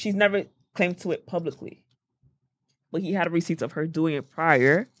 She's never claimed to it publicly. But he had receipts of her doing it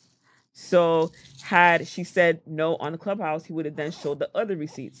prior. So had she said no on the Clubhouse, he would have then showed the other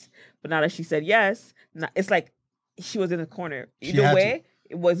receipts. But now that she said yes, it's like she was in the corner. Either way,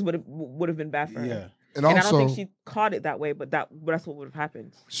 it would have been bad for her. Yeah. And also, I don't think she caught it that way, but that's what would have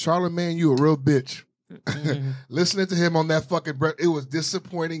happened. Charlamagne, you a real bitch. Listening to him on that fucking breath, it was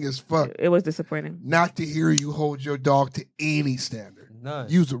disappointing as fuck. It was disappointing. Not to hear you hold your dog to any standard. None.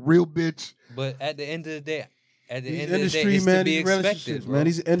 You's a real bitch. But at the end of the day, Industry, it's man, to be these relationships, expected, man.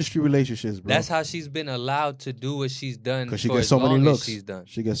 These industry relationships, bro. That's how she's been allowed to do what she's done Because she for gets as so many long looks. as she's done.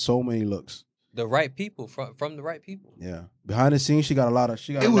 She gets so many looks. The right people from the right people. Yeah, behind the scenes, she got a lot of.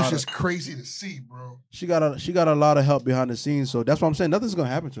 It was just crazy to see, bro. She got a lot of help behind the scenes, so that's why I'm saying nothing's gonna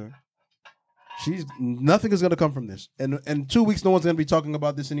happen to her. Nothing is gonna come from this, and in 2 weeks, no one's gonna be talking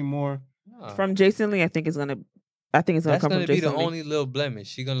about this anymore. From Jason Lee, I think it's gonna come from That's Jason gonna be the Lee. only little blemish.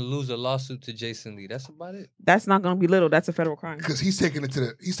 She's gonna lose a lawsuit to Jason Lee. That's about it. That's not gonna be little. That's a federal crime. Because he's taking it to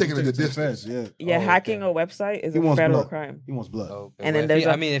the distance. Yeah, hacking a website is He a wants federal blood. crime. He wants blood. Okay. And Well, then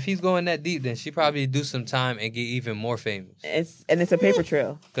there's if he's going that deep, then she probably do some time and get even more famous. It's a paper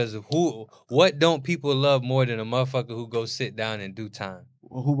trail. Because what don't people love more than a motherfucker who goes sit down and do time?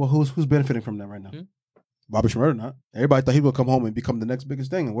 Who's benefiting from that right now? Bobby Shmurda not. Everybody thought he would come home and become the next biggest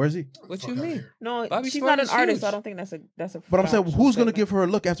thing. And where's he? What you mean? No, Bobby she's not an Shmurda's artist. huge. So I don't think that's a. But I'm saying, factual who's gonna statement. give her a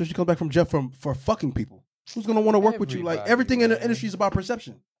look after she comes back from jail for fucking people? Who's gonna want to work with you? Like everything in the industry is about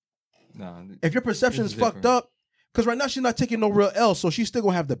perception. No, If your perception is this is fucked different. up, because right now she's not taking no real L, so she's still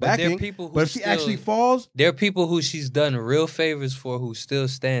gonna have the But there are backing. people who But if she still- actually falls, There are people who she's done real favors for who still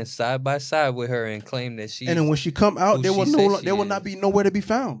stand side by side with her and claim that she. and then when she come out, who there she will says she there will is. not be nowhere to be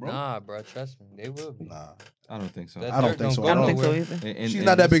found, bro. Nah, bro, trust me, they will be. Nah. I don't think so. That I don't dirt think so. go I don't think so nowhere. either. She's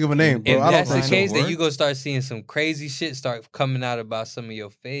not that big of a name, bro. If I don't that's the think so. case, then you gonna start seeing some crazy shit start coming out about some of your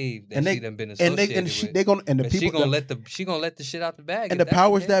fave that she done been associated with. they gonna and the But people she gonna let the shit out the bag. and if the that's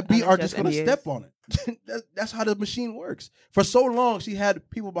powers case. that be I think are that's just gonna NDAs. step on it. That's how the machine works. For so long, she had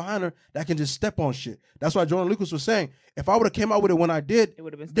people behind her that can just step on shit. That's why Jordan Lucas was saying, if I would have came out with it when I did, It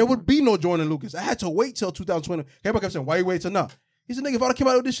would have been. there would be no Jordan Lucas. I had to wait till 2020. Everybody kept saying, "Why you wait till now?" He said, "Nigga, if I would have came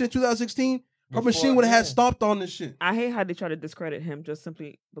out with this shit in 2016, her machine would have had stomped on this shit." I hate how they try to discredit him just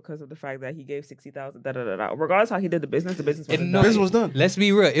simply because of the fact that he gave 60,000. Regardless how he did the business was Business was done. Let's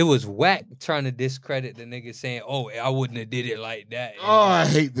be real. It was whack trying to discredit the nigga saying, "Oh, I wouldn't have did it like that." Oh, I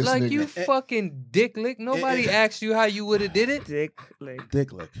hate this like nigga. you fucking dick lick. Nobody asked you how you would have did it. Dick lick.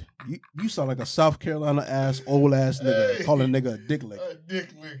 Dick lick. You sound like a South Carolina ass old ass nigga calling a nigga a dick lick. Dick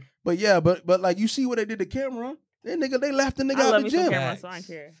lick. But yeah, but like you see what they did to Cameron. They laughed the nigga I out love the me some gym. Cameron, so I don't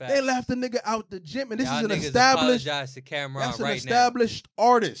care. Facts. They laughed the nigga out the gym, and this Y'all is an niggas established. apologize to Cameron That's an right established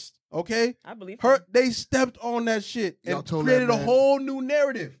artist. Okay, I believe her. him. They stepped on that shit Y'all and told created that a man- whole new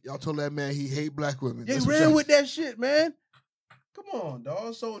narrative. Y'all told that man he hate black women. They That's what ran y'all- with that shit, man. Come on,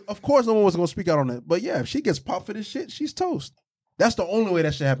 dog. So of course no one was gonna speak out on it. But yeah, if she gets popped for this shit, she's toast. That's the only way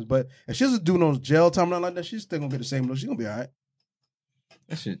that shit happens. But if she doesn't do no jail time or nothing like that, she's still gonna get the same look. She's gonna be all right.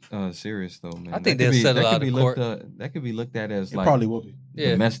 That shit serious though, man. I think That could they'll be- settle that out could of be court. that could be looked at as It like probably will be.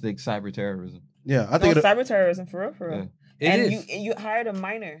 Yeah. domestic cyber terrorism. Yeah, I No, think. cyber terrorism for real, for real. Yeah. It and is. you hired a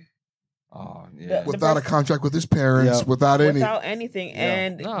minor Oh yeah. The- Without a contract with his parents, Yeah. without any. without anything. Yeah.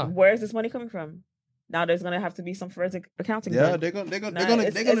 And Nah. where's this money coming from? Now there's gonna have to be some forensic accounting. Yeah, done. they're gonna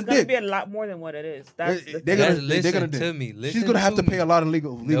It's gonna dig. be a lot more than what it is. That's the They're thing. gonna- Listen dig. to me. She's Listen gonna have to me. pay a lot of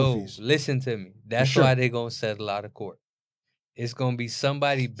legal No, fees. listen to me. That's sure. why they're gonna settle out of court. It's gonna be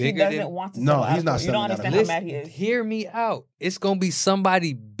somebody He bigger doesn't than. want to. No, settle out he's of not court. You don't settling out of understand how court. mad he is. Hear me out. It's gonna be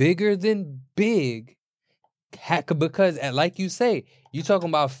somebody bigger than big. Because, like you say, you talking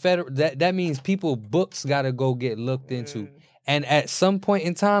about federal. That means people books gotta go get looked into. And at some point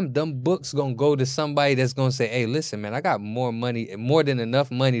in time, them books gonna go to somebody that's gonna say, "Hey, listen, man, I got more money, more than enough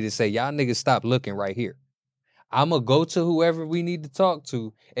money to say y'all niggas stop looking right here. I'm gonna go to whoever we need to talk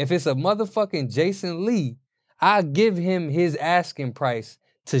to. If it's a motherfucking Jason Lee, I give him his asking price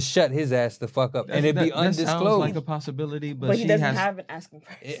to shut his ass the fuck up, and it'd be That undisclosed. sounds like a possibility, but he she doesn't has. have an asking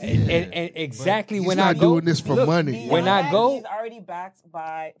price. And exactly He's when not I go, doing this for money. When I go, he's already backed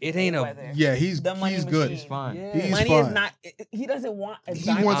by. It ain't a- Mayweather. Yeah, he's The money good. machine. He's fine. Yeah. He's Money fine. is not. He doesn't want a He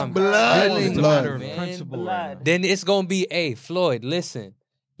dime wants from blood. her. It's a Blood, matter of man. principle right Blood. now. then it's gonna be, hey, Floyd, listen,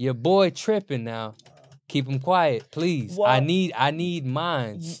 your boy tripping now. Keep him quiet, please. Well, I need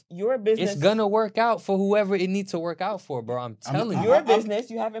mines. Your business. It's gonna work out for whoever it needs to work out for, bro. I'm telling you. Your business.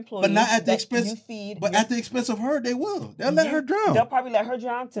 You have employees. But not at the that expense. You feed. But your- at the expense of her, they will. They'll let her drown. They'll probably let her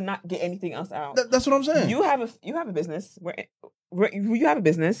drown to not get anything else out. That's what I'm saying. You have a business where you have a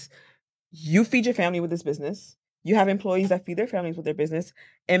business. You feed your family with this business. You have employees that feed their families with their business.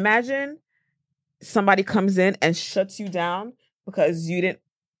 Imagine somebody comes in and shuts you down because you did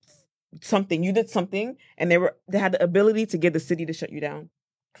something, and they had the ability to get the city to shut you down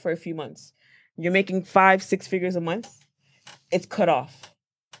for a few months. You're making 5-6 figures a month. It's cut off,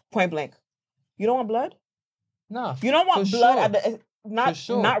 point blank. You don't want blood. No, You don't want for blood sure. at the For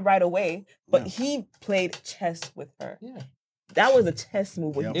sure. not right away. But Yeah. he played chess with her. Yeah. That was a chess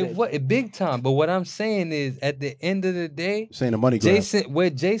move. What he It did. was big time. But what I'm saying is, at the end of the day, saying the money grab. where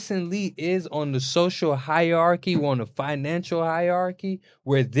Jason Lee is on the social hierarchy, or on the financial hierarchy,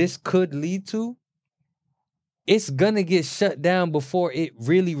 where this could lead to, it's gonna get shut down before it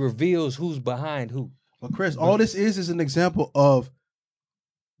really reveals who's behind who. But Chris, all this is an example of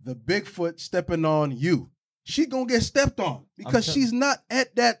the Bigfoot stepping on you. She gonna get stepped on because she's not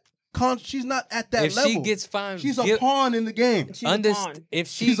at that. She's not at that If level. she gets found, she's a pawn in the game. She's a pawn. If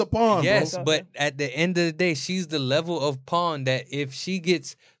She's a pawn, yes, bro. but at the end of the day, she's the level of pawn that if she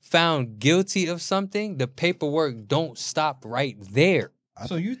gets found guilty of something, the paperwork don't stop right there.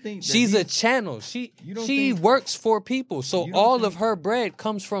 So you think that She's a channel. She don't she think- works for people, so you don't all of think- her bread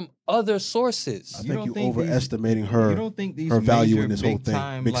comes from other sources. I You think don't you think overestimating You her. don't think these her value major in this whole big thing,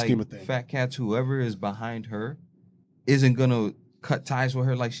 time, big like, scheme of things. fat cats, whoever is behind her, isn't gonna cut ties with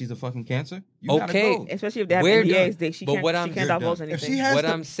her like she's a fucking cancer? You gotta Okay. go. Especially if they have We're NDAs, done. she But can't. what She I'm- can't You're divulge done. anything. If she has What to-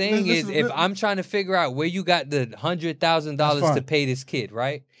 I'm saying is, listen, if I'm trying to figure out where you got the $100,000 That's to fine. pay this kid,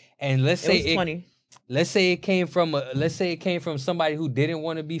 right? And let's It say was 20. let's say it came from somebody who didn't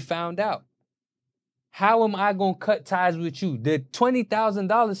want to be found out. How am I gonna cut ties with you? The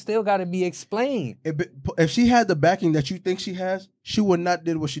 $20,000 still got to be explained. If she had the backing that you think she has, she would not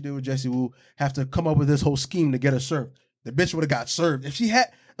did what she did with Jesse Wu. Have to come up with this whole scheme to get her served. The bitch would have got served if she had.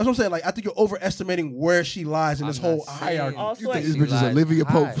 That's what I'm saying. Like, I think you're overestimating where she lies in this I'm whole not saying- hierarchy. Also, You think this She bitch is lies Olivia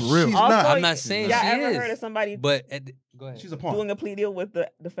Pope high. for real? She's Also, not. I'm not saying y'all she ever is. heard of somebody But go ahead. She's a pawn. doing a plea deal with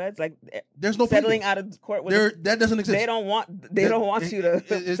the feds, like There's no settling plea. out of court with That doesn't exist. they don't want you to it's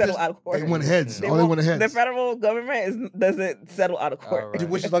settle just- out of court. They want heads. They All they want- want heads. The federal government doesn't settle out of court. All right.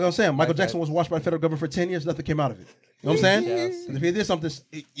 Which is like I'm saying, Michael Okay. Jackson was watched by the federal government for 10 years, nothing came out of it. You know what I'm saying? Yes. 'Cause if he did something,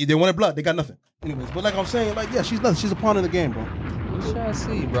 they wanted blood, they got nothing. Anyways, but like I'm saying, like, yeah, she's nothing. She's a pawn in the game, bro. We shall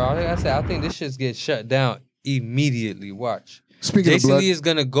see, bro. Like I said, I think this shit gets shut down immediately. Watch. Speaking of Jason blood, Lee is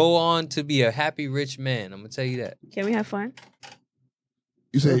gonna go on to be a happy rich man. I'm gonna tell you that. Can we have fun?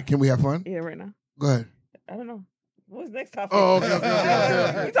 you say, can we have fun? Yeah, right now. Go ahead. I don't know. What's next topic? Oh,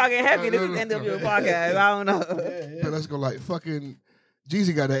 okay. We talking heavy. This No, is no, NW podcast. I don't know. But let's go like fucking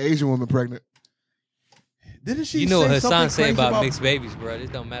Jeezy got that Asian woman pregnant. Didn't she You know what say Hassan something say crazy about mixed babies, bro. This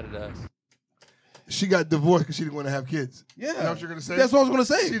don't matter to us. She got divorced because she didn't want to have kids. Yeah. You know what you're gonna say? That's what I was going to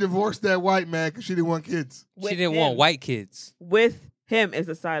say. She divorced that white man because she didn't want kids. With She didn't him. want white kids. With him is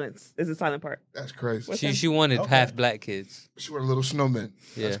the silence. Is the silent part. That's crazy. With She him. she wanted Okay. half black kids. She wanted little snowmen.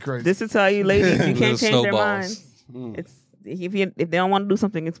 Yeah. That's crazy. This to tell you, ladies, you Little can't change their snowballs. minds. Mm. It's if they don't want to do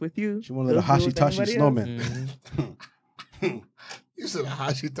something, it's with you. She wanted a They'll do it with Hashitashi anybody snowman. Mhm. You said a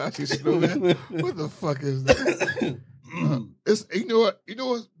Hashitashi snowman. What the fuck is that? It's you know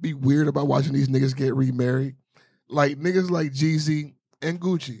what's be weird about watching these niggas get remarried? Like niggas like Jeezy and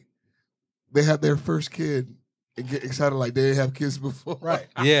Gucci, they have their first kid and get excited like they didn't have kids before. Right.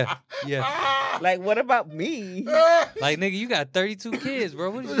 Yeah, yeah. Like, what about me? Like nigga, you got 32 kids,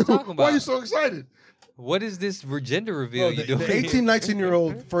 bro. What are you talking about? Why are you so excited? What is this gender reveal Bro, you the doing? 18,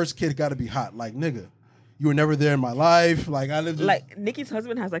 19-year-old first kid got to be hot. Like, nigga, you were never there in my life. Like, I lived in... Like Nicki's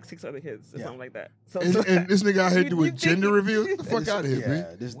husband has like 6 other kids or Yeah. something like that. So And this nigga out here You doing think- gender reveals? Get the fuck out of here, yeah,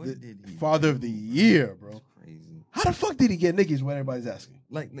 man. this What the did he father of the year, bro. Crazy. How the fuck did he get Nicki's? What everybody's asking.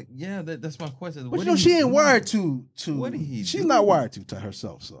 Like yeah, that's my question. But What you know, did she he ain't do? wired to. What did he She's do? not wired to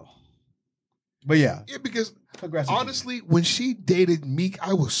herself. So, but yeah, Yeah, because congrats. to honestly, when she dated Meek,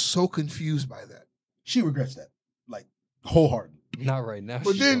 I was so confused by that. Jeezy. She regrets that, like wholeheartedly. Not right now.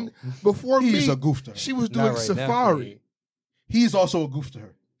 But she then don't. before He's Meek, a goof to her. she was Not doing right now, Safari. kid. He's also a goof to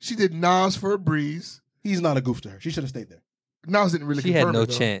her. She did Nas for a Breeze. He's not a goof to her. She should have stayed there. Nas didn't really She had confirm no it,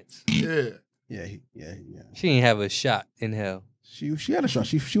 though. chance. Yeah. Yeah. She didn't have a shot in hell. She had a shot.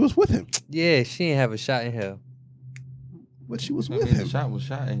 She was with him. Yeah, she didn't have a shot in hell. But she was I with mean, him. the shot was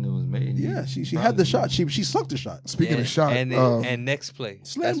shot and it was made. Yeah, she had the shot. She sucked the shot. Speaking of shot, and next play,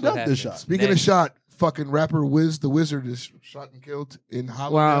 Slam that's what dunked the happened. shot. speaking Next. of shot, fucking rapper Wiz Da Wizard is shot and killed in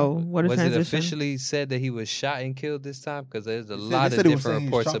Holland. Wow, what a Was it transition. officially said that he was shot and killed this time? Because there's a They lot said of he was different saying he's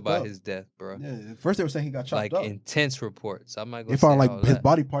reports chopped about up. his death, bro. Yeah, at first they were saying he got chopped Like up. intense reports. I'm not They gonna found say like all his that.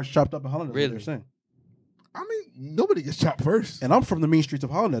 body parts chopped up in Holland. That's what Really? they're saying. I mean, nobody gets chopped first. And I'm from the mean streets of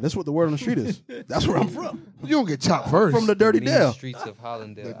Holland. That's what the word on the street is. That's where I'm from. You don't get chopped first. From the Dirty Mean Dale. streets of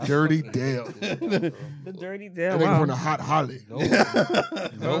Hollandale. The Dirty Dale. The dirty Dale. That nigga Wow. from the hot Holly.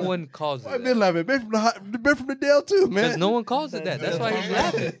 No one calls it I've been that. laughing. Been from the Dale too, man. Because no one calls it that. That's why he's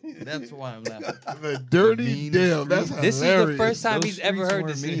laughing. That's why I'm laughing. The Dirty mean Dale. That's This is hilarious. the first time Those he's ever streets heard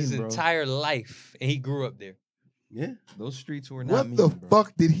weren't this in his mean, bro. entire life. And he grew up there. Yeah. Those streets were not What mean, the bro.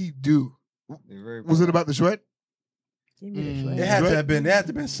 fuck did he do? They're very Was it about the sweat? Give me the It shred. had to have been. There had to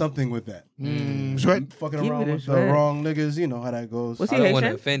have been something with that. Sweat? Fucking Give me around the with the shred. wrong niggas. You know how that goes. Was I he don't want to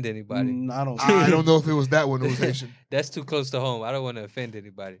Haitian? offend anybody. I don't. I don't know if it was that one that was Haitian. That's too close to home. I don't want to offend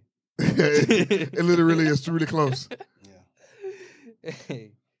anybody. It literally is really close.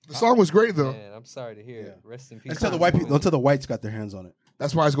 Hey, The song was great though. man, I'm sorry to hear it. Rest in peace. Until the white people, until the whites got their hands on it.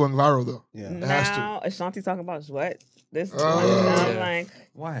 That's why it's going viral though. Yeah. It has to. Now Ashanti talking about sweat. This Uh, I'm like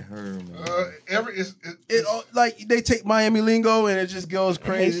Why her, man? It like they take Miami lingo and it just goes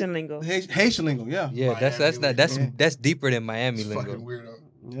crazy. Haitian lingo. Haitian lingo, yeah. Yeah, that's deeper than Miami It's lingo. fucking weirdo.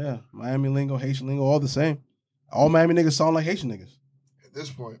 Yeah. Miami lingo, Haitian lingo, all the same. All Miami niggas sound like Haitian niggas. At this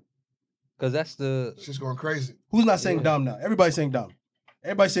point, Because that's the it's just going crazy. Who's not saying dumb now? Everybody's saying dumb.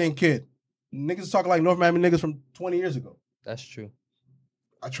 Everybody's saying kid. Niggas talking like North Miami niggas from 20 years ago. that's true.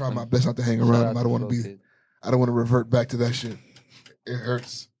 I try my best not to hang Shout around out him. I to don't want to Flo be. Kid. I don't want to revert back to that shit. It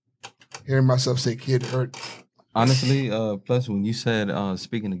hurts. Hearing myself say "kid" hurt. Honestly, plus when you said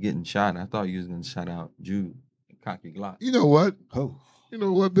speaking of getting shot, I thought you was gonna shout out Jude, Cocky Glock. You know what? Oh. You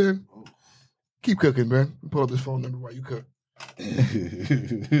know what, Ben? Keep cooking, Ben. Pull up this phone number while you cook.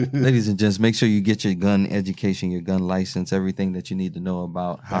 Ladies and gents, make sure you get your gun education, your gun license, everything that you need to know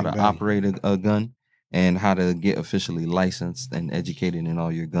about how Bang, to bang. operate a gun and how to get officially licensed and educated in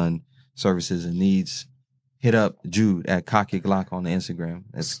all your gun services and needs. Hit up Jude at Cock Your Glock on the Instagram.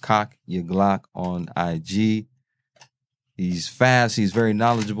 That's Cock Your Glock on IG. He's fast. He's very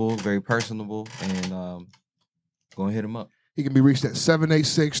knowledgeable, very personable, and go and hit him up. He can be reached at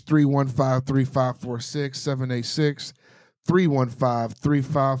 786-315-3546,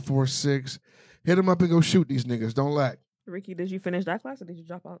 786-315-3546. Hit him up and go shoot these niggas. Don't lack. Ricky, did you finish that class or did you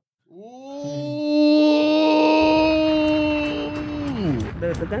drop out?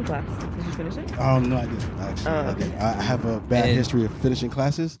 The gun class. Did you finish it? No, I didn't. Actually, I okay. didn't. I have a bad And- history of finishing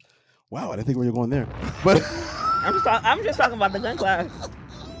classes. Wow, I didn't think we were going there. But I'm just talking about the gun class.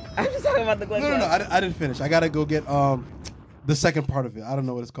 I'm just talking about the gun no, class. I didn't finish. I gotta go get the second part of it. I don't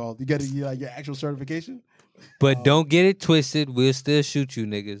know what it's called. You get your actual certification. But don't get it twisted. We'll still shoot you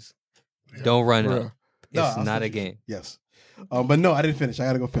niggas. Don't run for up. real. No, It's I'll not still a shoot. game. Yes. But no, I didn't finish. I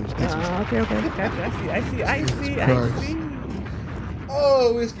gotta go finish. Thanks. Okay. Gotcha. I see. Christ.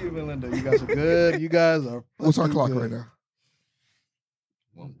 Oh, Whiskey and Melinda, you guys are good. You guys are. What's our fucking clock good. right now?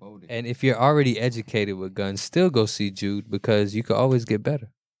 140. And if you're already educated with guns, still go see Jude because you could always get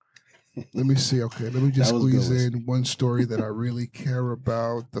better. Let me see. Okay, let me just That was squeeze good. in one story that I really care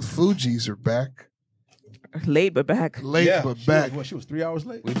about. The Fugees are back. Late but back. Late, Yeah, but she back. Was 3 hours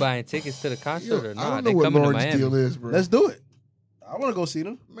late? We buying tickets to the Yo, concert or I not? don't They know what coming to Lauren's Miami. deal is, bro. Let's do it. I want to go see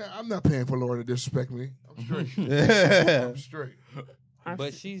them. Man, I'm not paying for Lauren to disrespect me. I'm straight. Yeah. I'm straight.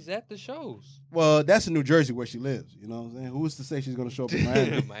 But she's at the shows. Well, that's in New Jersey where she lives. You know what I'm saying? Who's to say she's gonna show up in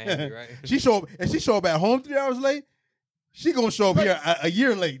Miami? Miami, right? She show up at home 3 hours late. She gonna show up here a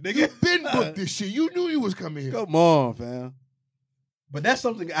year late, nigga. You been booked this shit. You knew you was coming here. Come on, fam. But that's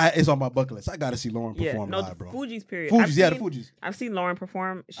something it's on my bucket list. I gotta see Lauren perform no, live, bro. Fugees period. Fugees, I've the seen- Fugees. I've seen Lauren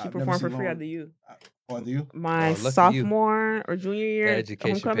perform. She I've never performed for seen free Lauren. at the U. Oh, do you? My Oh, lucky you. sophomore or junior year The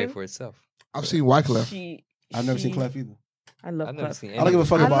education homecoming. pay for itself. I've seen Wyclef. I've never seen Clef either. I love I've never Clef. seen. I don't give a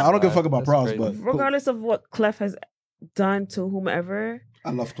fuck about. I don't give a fuck about That's bras, crazy. but Regardless of what Clef has done to whomever, I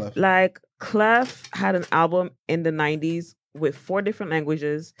love Clef. like Clef had an album in the 90s with 4 different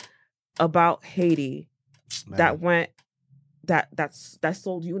languages about Haiti Man. that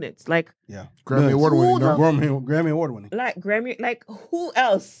sold units. Like Grammy Award winning. No? Grammy Award winning. Grammy, like who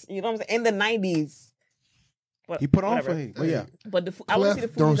else? You know what I'm saying? In the 90s. But He put on whatever. for Haiti. But yeah, But I want to see the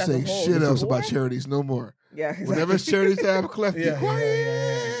Clef don't Fugees as a say whole. shit else Before? about charities no more. Yeah, exactly. Whenever it's charities have Clef, be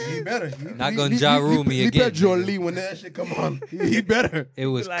quiet. He better. Not gonna Ja Rule me He again. better Joe nigga. Lee when that shit come on. He better. It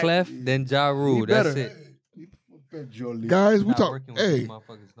was Like- Clef, then Ja Rule. That's better. it. He better Joe Lee. Guys, we Not talk. working with Hey, these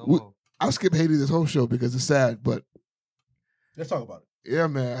motherfuckers no we- more. I'll skip Haiti this whole show because it's sad, but Let's talk about it. yeah,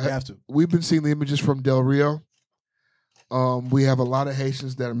 man. We have to. We've been seeing the images from Del Rio. We have a lot of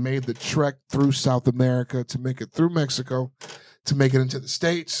Haitians that have made the trek through South America to make it through Mexico, to make it into the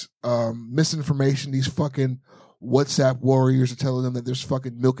States. Misinformation. These fucking WhatsApp warriors are telling them that there's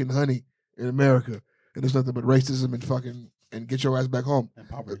fucking milk and honey in America, and there's nothing but racism and fucking and get your ass back home. And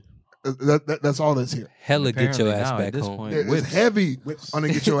poverty. That's all that's here. Hella get your Apparently ass now, back at this home. point, It's whips. heavy Whips. on the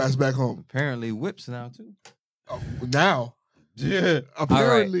get your ass back home. Apparently whips now too. Now, Yeah.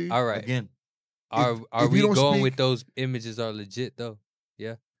 apparently, All right. Again. Are if we you don't going speak- with those images are legit though?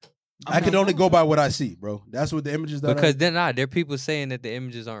 Yeah. I can only go by what I see, bro. That's what the images that Because they're not. There are people saying that the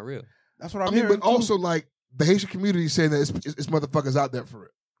images aren't real. that's what I'm I mean, hearing. but also like the Haitian community is saying that it's motherfuckers out there for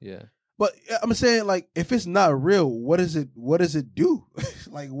it. Yeah. But I'm saying, like, if it's not real, what does it do?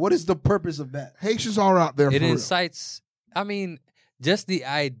 Like, what is the purpose of that? Haitians are out there It for real. incites. I mean, just the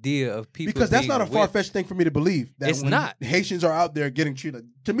idea of people Because that's being not a whipped, far fetched thing for me to believe. That It's when not. Haitians are out there getting treated.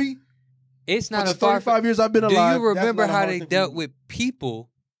 To me, It's for not the a far. 35 years I've been Do alive. you remember that's not a how hard they thing for dealt me. with people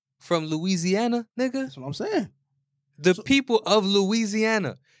from Louisiana, nigga? That's what I'm saying. The people of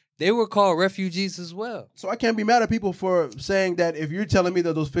Louisiana, they were called refugees as well. So I can't be mad at people for saying that if you're telling me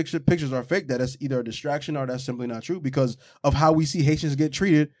that those pictures are fake, that that's either a distraction or that's simply not true because of how we see Haitians get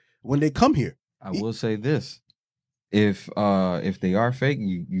treated when they come here. I will say this. If they are fake,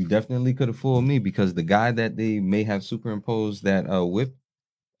 you definitely could have fooled me because the guy that they may have superimposed that whip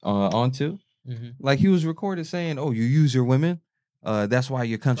onto, like he was recorded saying, "Oh, you use your women. That's why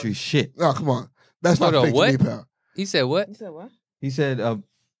your country's shit." Oh, come on. That's not Hold on, fake what? to me, pal. He said what? You said what? He said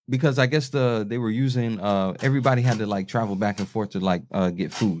because I guess they were using everybody had to like travel back and forth to like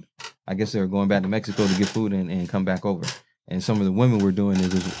get food. I guess they were going back to Mexico to get food and come back over. And some of the women were doing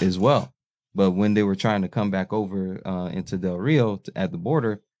it as well. But when they were trying to come back over into Del Rio at the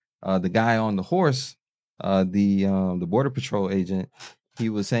border, the guy on the horse, the border patrol agent, he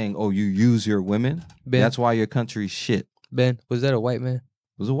was saying, "Oh, you use your women. Ben. That's why your country's shit." Ben, was that a white man?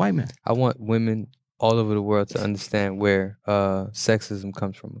 It was a white man. I want women all over the world to understand where sexism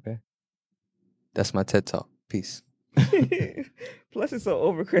comes from, okay? That's my TED Talk. Peace. Plus, it's so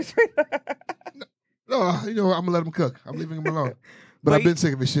over, Chris. No, you know what? I'm gonna let him cook. I'm leaving him alone. But But I've been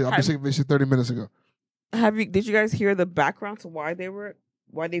sick of this shit. I've been have- sick of this shit 30 minutes ago. Did you guys hear the background to why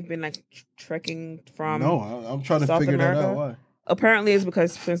they've been like trekking from? No, I'm trying to South figure that America? out. Why? Apparently, it's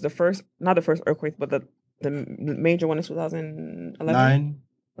because since not the first earthquake, but the major one in 2011.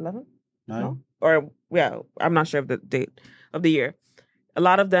 11? Nine. No? Or yeah, I'm not sure of the date of the year. A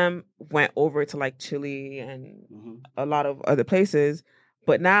lot of them went over to like Chile and Mm-hmm. a lot of other places,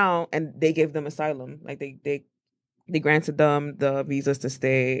 but now and they gave them asylum. Like they granted them the visas to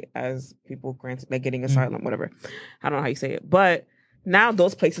stay as people granted like getting asylum, whatever. I don't know how you say it, but now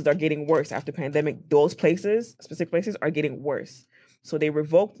those places are getting worse after pandemic. Those places, specific places, are getting worse. So they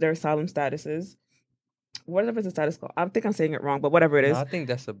revoked their asylum statuses. Whatever the status called, I think I'm saying it wrong, but whatever it is. No, I think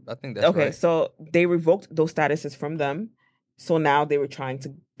that's Okay, right. so they revoked those statuses from them. So now they were trying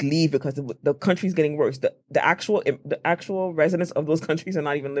to leave because the country's getting worse. The actual residents of those countries are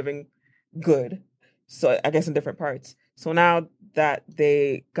not even living good. So I guess in different parts. So now that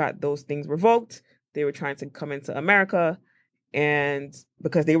they got those things revoked, they were trying to come into America, and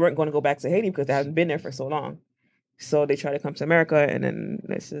because they weren't going to go back to Haiti because they hadn't been there for so long. So they try to come to America, and then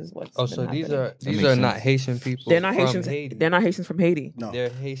this is what's Oh, been so these happening. are not Haitian people. They're not from Haitians. Haiti. They're not Haitians from Haiti. No. They're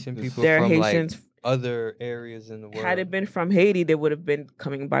Haitian people They're from Haitians. like other areas in the world. Had it been from Haiti, they would have been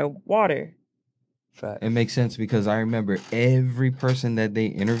coming by water. Fact. It makes sense because I remember every person that they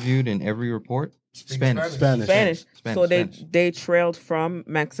interviewed in every report, Spanish. Spanish. So Spanish. they trailed from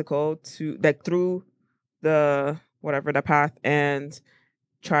Mexico to like through the path and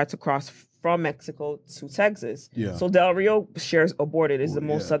tried to cross from Mexico to Texas. Yeah. So Del Rio shares a border. It is the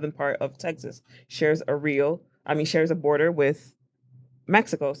most yeah. southern part of Texas. Shares a border with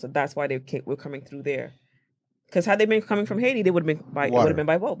Mexico. So that's why they were coming through there. Because had they been coming from Haiti, they would have been by it would have been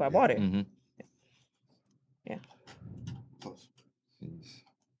by boat, by water. Mhm. Yeah.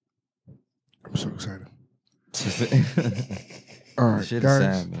 I'm so excited. Jeez. All right, Shit is guys.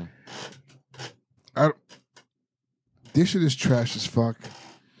 sad, man. This shit is trash as fuck.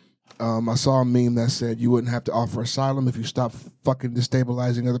 I saw a meme that said you wouldn't have to offer asylum if you stop fucking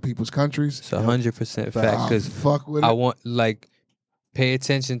destabilizing other people's countries. It's 100% fact I'll because fuck with it. I want pay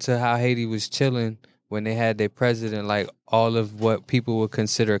attention to how Haiti was chilling when they had their president. Like all of what people would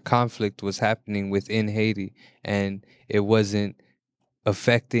consider conflict was happening within Haiti, and it wasn't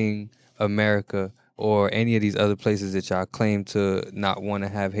affecting America or any of these other places that y'all claim to not want to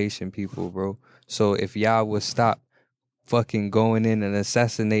have Haitian people, bro. So if y'all would stop fucking going in and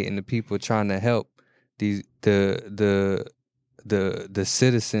assassinating the people trying to help the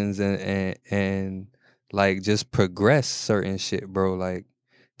citizens and like just progress certain shit, bro. Like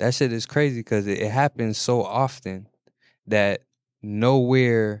that shit is crazy because it happens so often that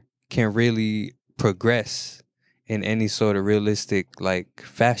nowhere can really progress in any sort of realistic like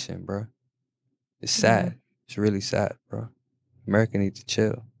fashion, bro. It's sad. Mm-hmm. It's really sad, bro. America needs to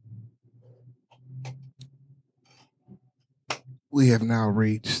chill. We have now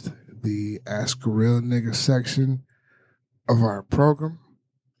reached the Ask a Real Nigga section of our program.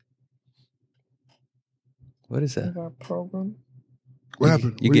 What is that? Of our program. What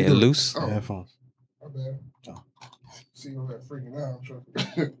happened? You What getting doing? loose? Oh. Headphones. My bad. Oh. See you over there freaking out. I'm trying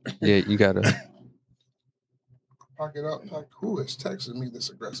to Yeah, you gotta pocket up. Like, who is texting me this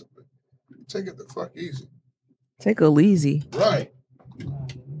aggressively? Take it the fuck easy. Take a easy. Right.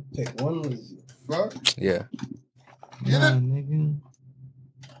 Take one easy. Fuck. Yeah. Get it? Nigga.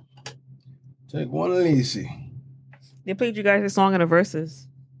 Take one easy. They played you guys a song in the verses.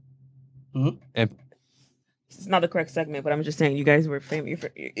 Mm-hmm. And It's not the correct segment, but I'm just saying you guys were famous.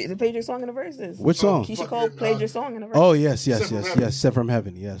 They played your song in the verses. Which song? Keisha Cole played your song in the verses. Oh, yes. Sent from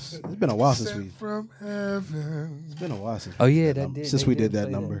Heaven, yes. It's been a while since Sent from heaven. It's been a while since oh we yeah, did that did. since they we did did that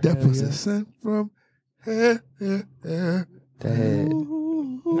play number. That was Hell a sent from heaven. That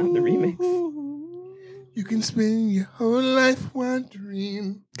Not the remix. You can spend your whole life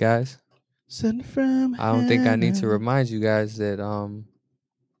wondering. guys. Sent from I don't think I need to heaven. remind you guys that y'all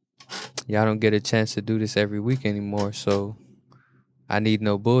don't get a chance to do this every week anymore. So I need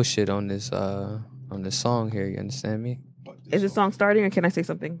no bullshit on this song here. You understand me? Is the song starting or can I say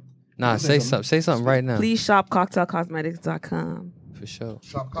something? Nah, say something right now. Please shop cocktailcosmetics.com. For sure.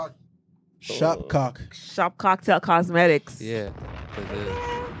 Shop cock. Shopcock. Shop Cocktail Cosmetics. Yeah.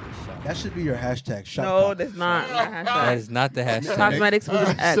 That should be your hashtag. Shopcock. No, that's not. That Hashtag. is not the hashtag. Cosmetics with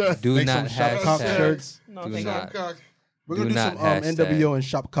an X. Do Make not some Shopcock hashtag. shirts. No, Do thank you. not. Cock. We're Do gonna do not some hashtag. NWO and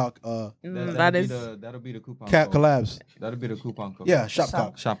Shopcock That'll be the coupon cat code. collabs. That'll be the coupon code. Yeah,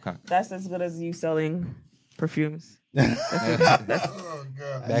 Shopcock. Shopcock. That's as good as you selling perfumes. Oh,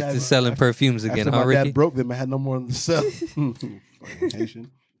 God. Back to selling perfumes again, After huh, my Ricky? dad broke them, I had no more to sell. Fucking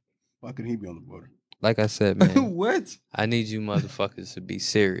Haitian. Why couldn't he be on the border? Like I said, man, What? I need you motherfuckers to be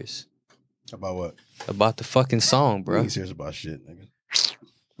serious About what? about the fucking song, We bro. ain't serious about shit, nigga.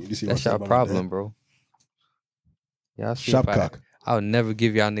 You see That's what I'm y'all talking about problem, that? bro. Y'all see if Shopcock. I'll never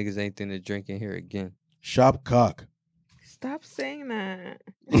give y'all niggas anything to drink in here again. Shopcock. Stop saying that.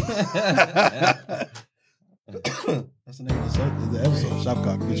 That's the name of the episode.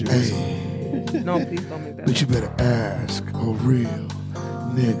 Shopcock. Get your pussy. No, please don't make that. But you better ask a real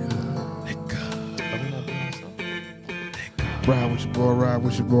nigga. Ride with your boy, ride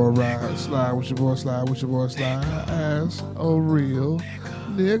with your boy, ride. Slide with your boy, slide with your boy, slide. Ask a real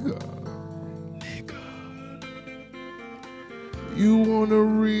nigga. You want a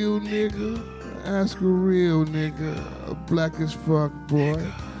real nigga? Ask a real nigga. A black as fuck boy.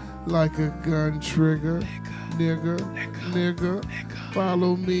 Like a gun trigger. Nigga.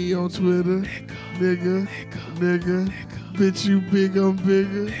 Follow me on Twitter. Nigga. Bitch, you big, I'm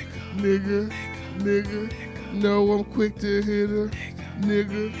bigger. Nigga. No, I'm quick to hit her.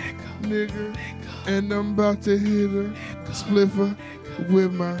 Nigga. And I'm about to hit her. Spliffer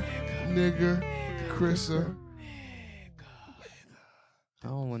with my nigga Chrissa. I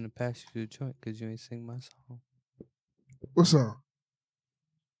don't want to pass you the joint because you ain't sing my song. What's up?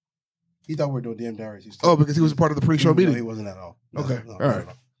 He thought we were doing damn Diaries. Oh, because he was a part of the pre-show No, meeting? he wasn't at all. No, Okay, no, all not right. at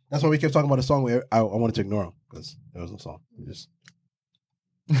all. That's why we kept talking about the song. I wanted to ignore him because there was no song. We just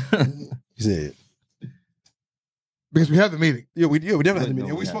he said, Because we had the meeting. yeah, we definitely had the meeting. No,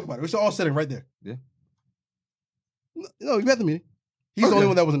 And we we spoke haven't. about it. It was all sitting right there. Yeah. No, we had the meeting. He's the Okay. only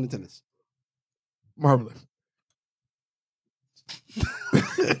one that was in attendance. Marvelous.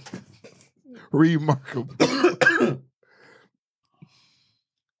 Remarkable.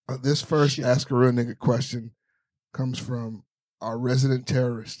 This first Ask a Real Nigga question comes from our resident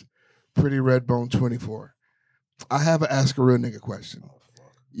terrorist, Pretty Redbone 24. I have an Ask a Real Nigga question.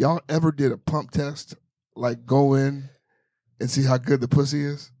 Y'all ever did a pump test? Like go in and see how good the pussy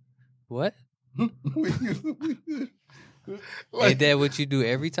is? What? Like, Ain't that what you do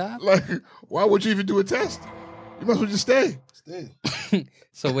every time? like, why would you even do a test? You might as well just stay.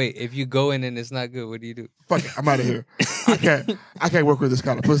 So wait, if you go in and it's not good, what do you do? Fuck it, I'm out of here. I can't work with this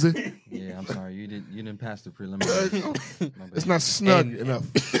kind of pussy. Yeah, I'm sorry. You didn't pass the preliminary. My bad. It's not snug And- enough.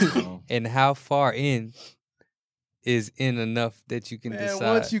 Oh. And how far in is in enough that you can Man,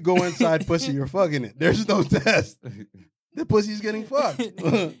 decide. once you go inside pussy, you're fucking it. There's no test. The pussy's getting fucked.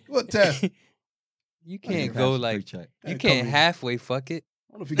 What test? You can't pass go the like pre-check. you Hey, can't come here. halfway fuck it.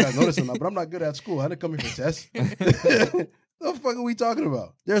 I don't know if you guys noticed or not, but I'm not good at school. I didn't come here for tests. The fuck are we talking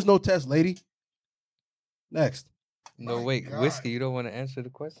about? There's no test, lady. Next. No, My wait, God. Whiskey, you don't want to answer the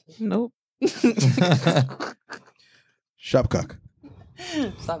question? Nope. Shopcock.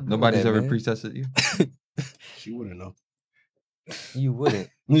 Stop doing Nobody's that, ever man. pre-tested you. She wouldn't know. You wouldn't.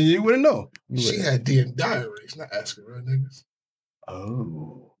 You wouldn't know. She had D in Diaries, not asking real niggas.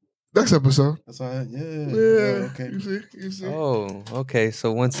 Oh. Next episode. That's all right. Yeah. Yeah. Okay. You see. Oh, okay.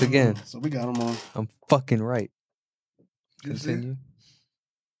 So once again, So we got them on. I'm fucking right. You see? Continue.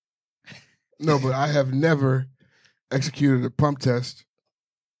 No, but I have never executed a pump test.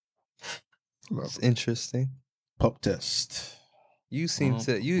 It's interesting. Pump test. You seem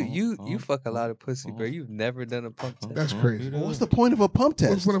to you fuck a lot of pussy, bro. You've never done a pump test. That's crazy. Well, what's the point of a pump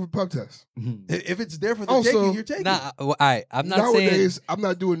What's test? one of a pump test? If it's there for the Also, taking, you're taking. Nah, well, all right. I'm not saying Nowadays, I'm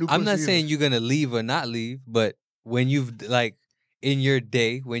not doing new I'm not pussy saying either. you're gonna leave or not leave, but when you've like in your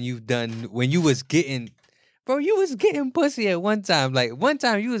day, when you was getting, bro, you was getting pussy at one time. Like one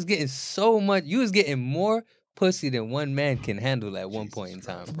time, you was getting so much. You was getting more pussy than one man can handle at one point in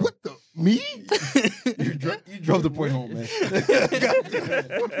time. Bro. What the? Me? You drove the point home, man.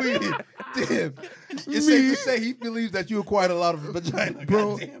 Damn. It's safe to say he believes that you acquired a lot of vagina.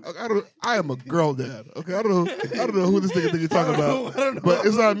 Bro, Goddamn. I am a girl dad. Okay, I don't know who this nigga think you're talking about. I don't know. But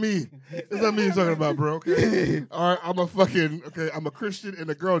it's not me. It's not me you're talking about, bro. Okay. All right, I'm a Christian and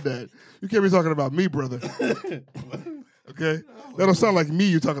a girl dad. You can't be talking about me, brother. Okay, that don't sound like me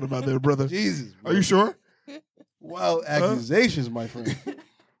you're talking about there, brother. Jesus. Are you sure? Wild accusations, my friend.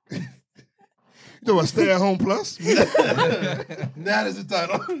 You talking about Stay at Home Plus? That is the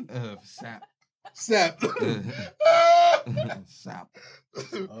title. Sap. Sap. Sap.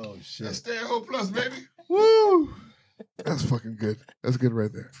 Oh, shit. Stay at Home Plus, baby. Woo. That's fucking good. That's good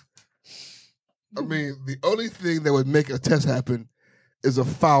right there. I mean, the only thing that would make a test happen is a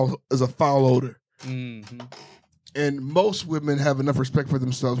foul odor. Mm-hmm. And most women have enough respect for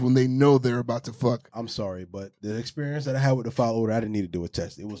themselves when they know they're about to fuck. I'm sorry, but the experience that I had with the foul odor, I didn't need to do a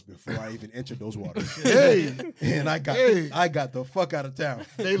test. It was before I even entered those waters. Hey, And I got the fuck out of town.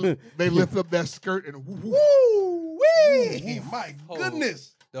 they lift up that skirt and woo. Woo wee! My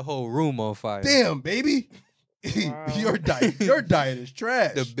goodness. The whole room on fire. Damn, baby. Wow. Your diet is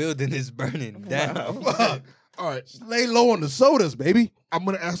trash. The building is burning down. Fuck. All right, Lay low on the sodas, baby. I'm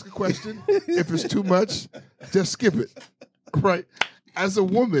gonna ask a question. If it's too much, just skip it. Right? As a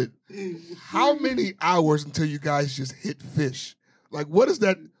woman, how many hours until you guys just hit fish? Like, what is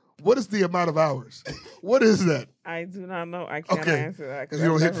that? What is the amount of hours? What is that? I do not know. I can't Okay. answer that. 'cause You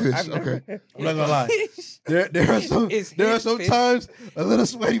don't I've hit never- fish. I've never Okay. hit I'm not fish. gonna lie. There are some It's there are hit some fish. times a little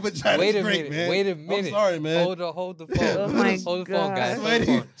sweaty vagina Wait a is great, minute. man. Wait a I'm minute. sorry, man. Hold the phone. Oh my Hold the phone, guys. God. Hold the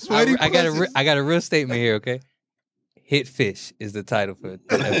phone. Sweaty I got pussies. I got a real statement here. Okay, Hit Fish is the title for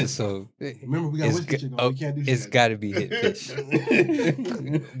the episode. Remember, we got It's whiskey g- chick on. oh, We can't do shit it's like got to be Hit Fish,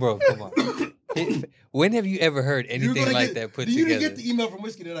 bro. Come on. When have you ever heard anything like that put you together? didn't get the email from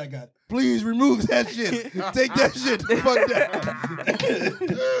whiskey that I got. Please remove that shit. Take that shit. Fuck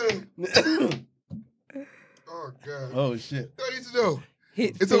that. Oh god. Oh shit. I need to know.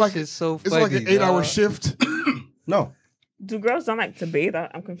 Hit It's Fish like is so It's funny. like an 8-hour dog. shift. No. Do girls don't like to bathe?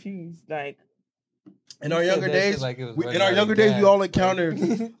 I'm confused. Like, In our You said younger that shit days, like it was in running our out of younger days, gas. we all encountered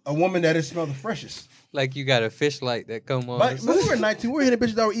a woman that smelled the freshest. Like you got a fish light that come on. But when we were 19, we were hitting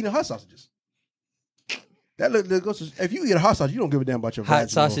bitches that were eating hot sausages. That goes to, if you eat a hot sausage, you don't give a damn about your Hot vaginal-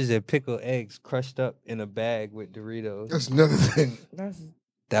 sausage and pickled eggs crushed up in a bag with Doritos. That's another thing.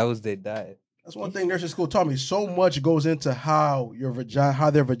 That was their diet. That's one thing nursing school taught me. So much goes into how your vagina, how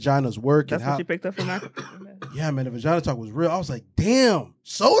their vaginas work, That's and how. what you picked up from that? Yeah, man, the vagina talk was real. I was like, damn,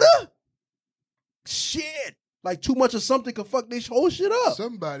 soda? Shit. Like too much of something could fuck this whole shit up.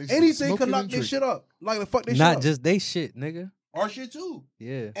 Somebody's Anything could smoking knock and this drinking. shit up. Like the fuck this shit Not up. just they shit, nigga. Our shit too.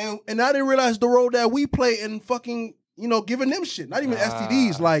 Yeah. And I didn't realize the role that we play in fucking, giving them shit. Not even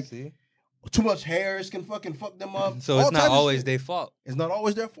STDs. Like see? too much hairs can fucking fuck them up. So All it's not types of always shit. their fault, It's not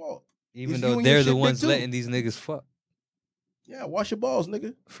always their fault. even It's though you and they're your the shit big ones too. letting these niggas fuck. Yeah, wash your balls,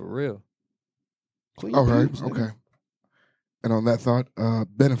 nigga. For real. Clean your All right. pubes, nigga. Okay. And on that thought,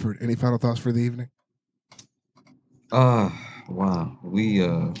 Beneford, any final thoughts for the evening? Wow.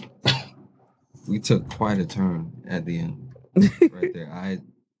 We took quite a turn at the end. Right there. I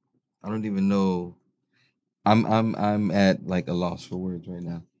don't even know. I'm at like a loss for words right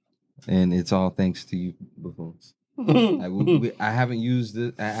now. And it's all thanks to you buffoons. I haven't used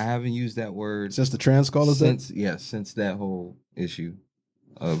it. I haven't used that word Since the trans call us that? since that whole issue.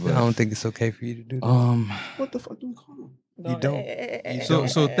 I don't think it's okay for you to do that. What the fuck do we call them? You don't.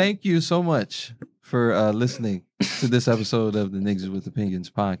 So thank you so much for listening to this episode of the Niggas with Opinions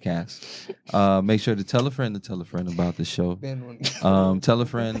podcast. Make sure to tell a friend about the show. Tell a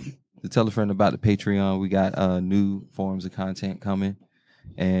friend about the Patreon. We got new forms of content coming,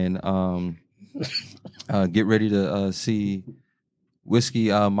 and get ready to see Whiskey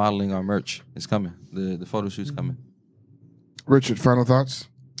modeling our merch. It's coming. The photo shoot's coming. Richard, final thoughts?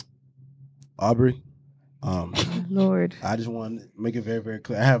 Aubrey, Lord. I just want to make it very, very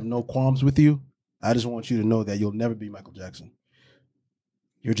clear. I have no qualms with you. I just want you to know that you'll never be Michael Jackson.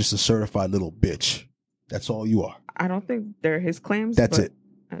 You're just a certified little bitch. That's all you are. I don't think they're his claims. That's it.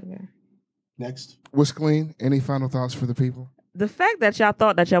 Okay. Next. Whiskeline, any final thoughts for the people? The fact that y'all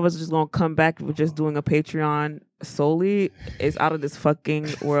thought that y'all was just gonna come back with just doing a Patreon solely is out of this fucking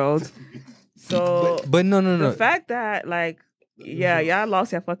world. So, but no. The fact that y'all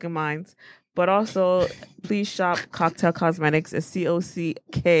lost your fucking minds. But also, please shop Cocktail Cosmetics. It's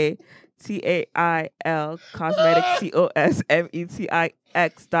COCKTAIL Cosmetics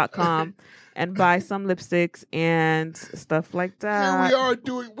COSMETIX.com and buy some lipsticks and stuff like that. Here we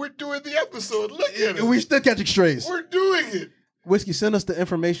are we're doing the episode. Look at it. We still catching strays. We're doing it. Whiskey, send us the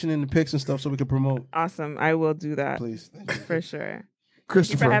information and the pics and stuff so we can promote. Awesome. I will do that. Please. For sure.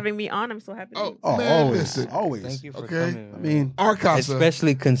 Christopher. Thank you for having me on. I'm so happy. Man, always. listen. Always. Thank you for Okay. coming. I mean, Our casa.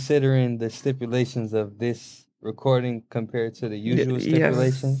 Especially considering the stipulations of this recording compared to the usual Yes.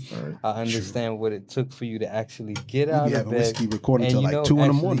 stipulations. I understand what it took for you to actually get we out be of having bed Whiskey recording and, until like 2 in the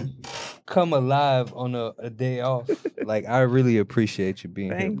actually morning. come alive on a day off. Like, I really appreciate you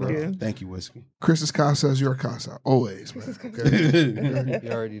being Thank here, bro. you. Thank you, Whiskey. Chris's casa is your casa. Always, man. Okay?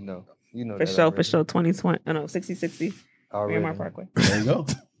 You already know. You know For that sure. already. For sure. 2020. No, 6060. Already. Miramar Parkway. There you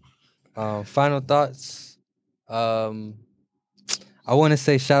go. Final thoughts. I want to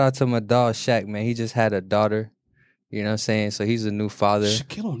say shout out to my dog Shaq, man. He just had a daughter. You know what I'm saying? So he's a new father.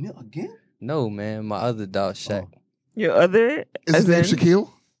 Shaquille O'Neal again? No, man. My other dog Shaq. Your other? Is his name Shaquille?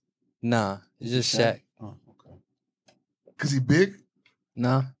 Nah, it's just Shaq. Oh, okay. Because he big?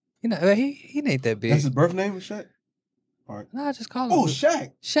 Nah. He ain't that big. That's his birth name, was Shaq? All right. Nah, just call him. Oh,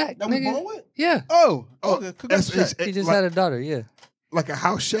 Shaq. Shaq, That we nigga. born with? Yeah. Oh, okay. Congrats, it's- Shaq. He just like- had a daughter, yeah. Like a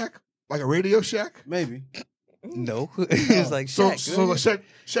house shack? Like a radio shack? Maybe. No. It's like So Shaq. like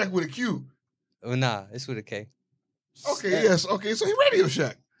shack with a Q. Oh, nah, it's with a K. Okay, yes. Okay, so he radio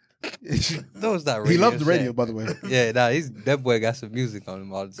shack. No, it's not radio. He loves the Shaq. radio, by the way. Yeah, nah, that boy got some music on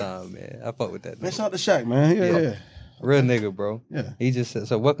him all the time, man. I fuck with that. Man, nigga. shout out to Shaq, man. Yeah. Real nigga, bro. Yeah. He just said,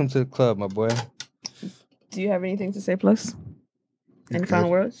 so welcome to the club, my boy. Do you have anything to say, Plus? You're Any good. final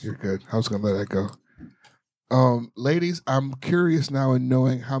words? You're good. I was gonna let that go. Ladies, I'm curious now in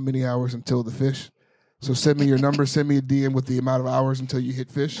knowing how many hours until the fish. So send me your number, send me a DM with the amount of hours until you hit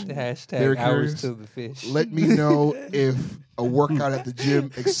fish. Hashtag Very hours curious. to the fish. Let me know if a workout at the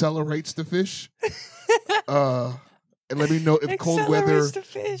gym accelerates the fish. And let me know if cold weather Accelerates the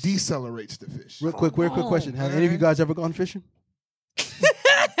fish. decelerates the fish. Real quick question. Have any of you guys ever gone fishing?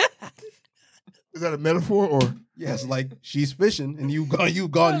 Is that a metaphor or? Yes, like she's fishing and you've entered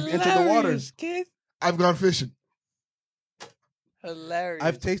the waters. Kid. I've gone fishing. Hilarious.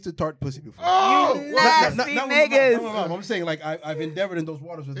 I've tasted tart pussy before. Oh, You nasty niggas. No, I'm saying like I've endeavored in those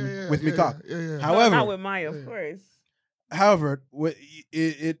waters with yeah, with me cock. Yeah, yeah. However, Not with Maya, of course. however,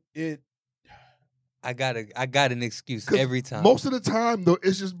 it I got an excuse 'Cause every time. Most of the time, though,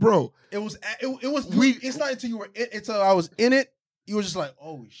 it's just, bro, was We- it's not until you were until I was in it, you were just like,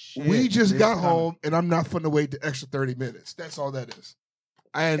 oh shit. we just this got kinda- home and I'm not finna wait the extra 30 minutes. That's all that is.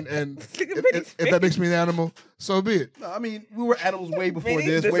 And if that makes me an animal, so be it. No, I mean, we were animals way before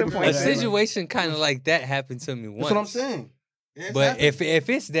Vinny's this, way before a that. disappointed. situation kind of like that happened to me once. That's what I'm saying. It's But happened. if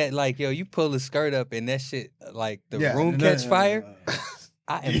it's that, like, yo, you pull a skirt up and that shit, like, the Yeah, room no, catch no, fire, no.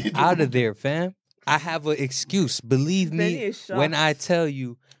 I am out of there, fam. I have an excuse. Believe Vinny me is shocked. when I tell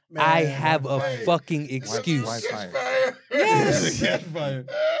you, I have a fucking excuse. White fire. Yes. Catch fire.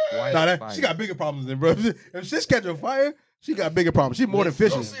 White Nah, fire. she got bigger problems than bro. If she's catching fire, she got bigger problems. She's more than Go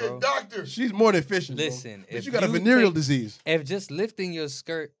fishing. see a doctor. She's more than fishing. bro. Listen, Bitch, if you got a you venereal take- disease. If just lifting your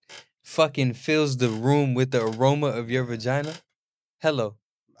skirt fucking fills the room with the aroma of your vagina, hello.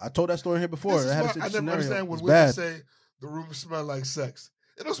 I told that story here before. This is I had a why I never scenario. understand when It's women bad. say the room smell like sex.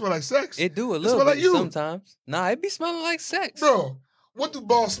 It don't smell like sex. It do a It little smell bit like you. sometimes. Nah, it be smelling like sex. Bro, what do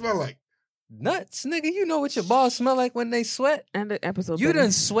balls smell like? Nuts, nigga. You know what your balls smell like when they sweat? And the episode. You better.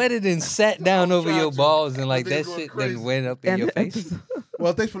 done sweated and sat down over trying your to. balls and like That nigga that going shit crazy. done went up in And your the face. episode.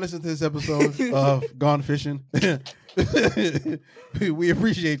 Well, thanks for listening to this episode of Gone Fishing. We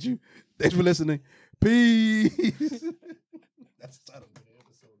appreciate you. Thanks for listening. Peace. That's the title of the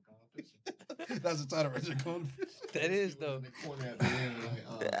episode, Gone Fishing. That's the title right there, Gone Fishing. That is though.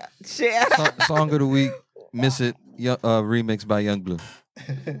 Shit. Song of the week, Miss It, remix by Young Bleu.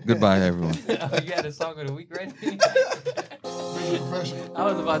 Goodbye, everyone. You got a song of the week ready? I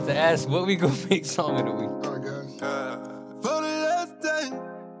was about to ask what we gonna make song of the week. All right, guys. For the last time.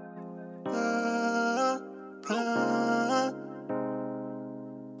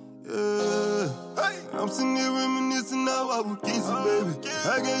 I'm sitting here reminiscing now I was kissing, baby.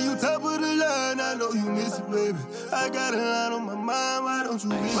 I gave you top of the line, I know you miss it, baby. I got a line on my mind, why don't you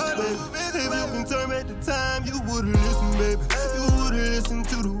miss it, baby? If you can turn back the time, you would've listened, baby. You would've listened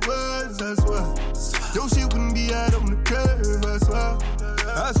to the words, I swear. Your shit wouldn't be out on the curve, I swear.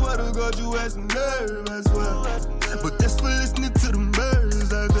 I swear to God, you had some nerve, I swear. But that's for listening to them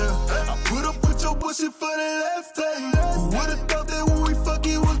birds out there. I put up with your bullshit for the last time. Who would've thought that when we fuck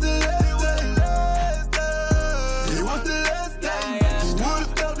it was the last time? It was the last time. Who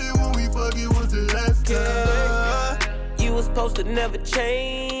would've thought that when we fuck it was the last time? You was supposed to never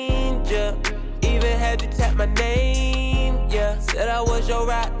change, yeah. Even had you tap my name, yeah. Said I was your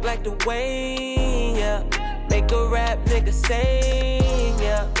rock like the Wayne, yeah. Make a rap nigga sing,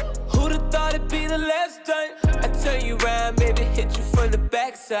 yeah. Who'da thought it'd be the last time? I turn you round, baby, hit you from the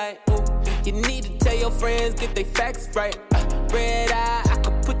backside. Ooh. You need to tell your friends, get they facts right. Red eye, I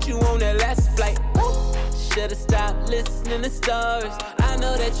could put you on that last flight. Ooh. Should've stopped listening to stories. I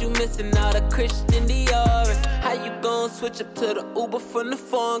know that you missing all the Christian Dior. How you gon' switch up to the Uber from the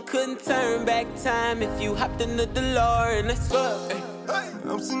phone? Couldn't turn back time if you hopped in the DeLorean. I swear.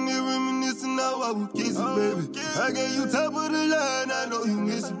 I'm sitting here reminiscing now I was kissing, baby. I gave you top of the line, I know you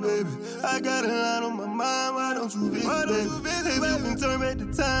miss it, baby. I got a line on my mind, why don't you visit, baby? If you can turn back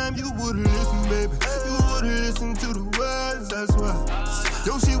the time, you would've listened, baby. You would've listened to the words, I swear.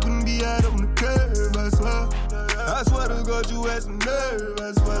 Your shit wouldn't be out on the curve, I swear. I swear to God, you had some nerve,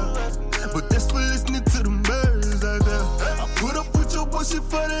 I swear. But that's for listening to them birds out there. I put up with your bullshit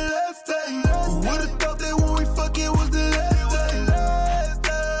for the last time. Who would've thought that when we fuck it was the last time?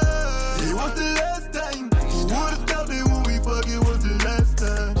 It was the last time. Who would've thought that when we fuck it was the last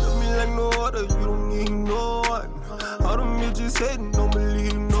time? Love me like no other, you don't need no one. All them bitches hating, don't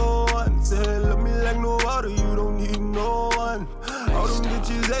believe no one. Say love me like no other, you don't need no one. All them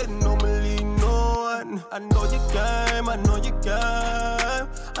bitches hating, don't believe no one. I know you game, I know you game.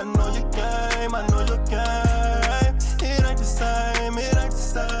 I know you game, I know you game. It ain't the same, it ain't the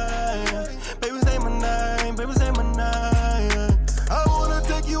same. Baby say my name, baby say my name. I wanna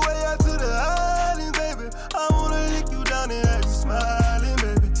take you way out to the island, baby. I wanna lick you down and have you smiling,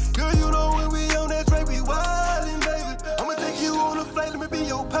 baby. Girl, you know when we on that track, we wildin', baby. I'ma take you on a flight, let me be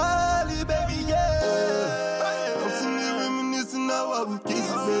your pilot, baby, yeah. I'm sitting here reminiscing now I was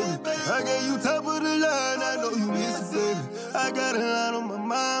kissing, baby. I gave you top of the line, I know you miss it, baby. I got a line on my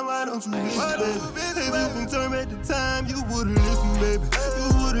mind, why don't you miss it, baby? If you can turn back the time, you would've listened, baby. You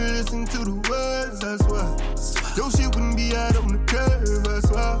would've listened to the words, I swear. Your shit wouldn't be out on the curve, I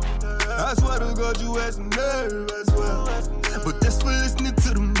swear. I swear to God, you had some nerve, I swear. But that's for listening to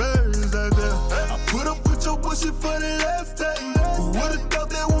them birds out there. I put up with your bullshit for the last time. Who would've thought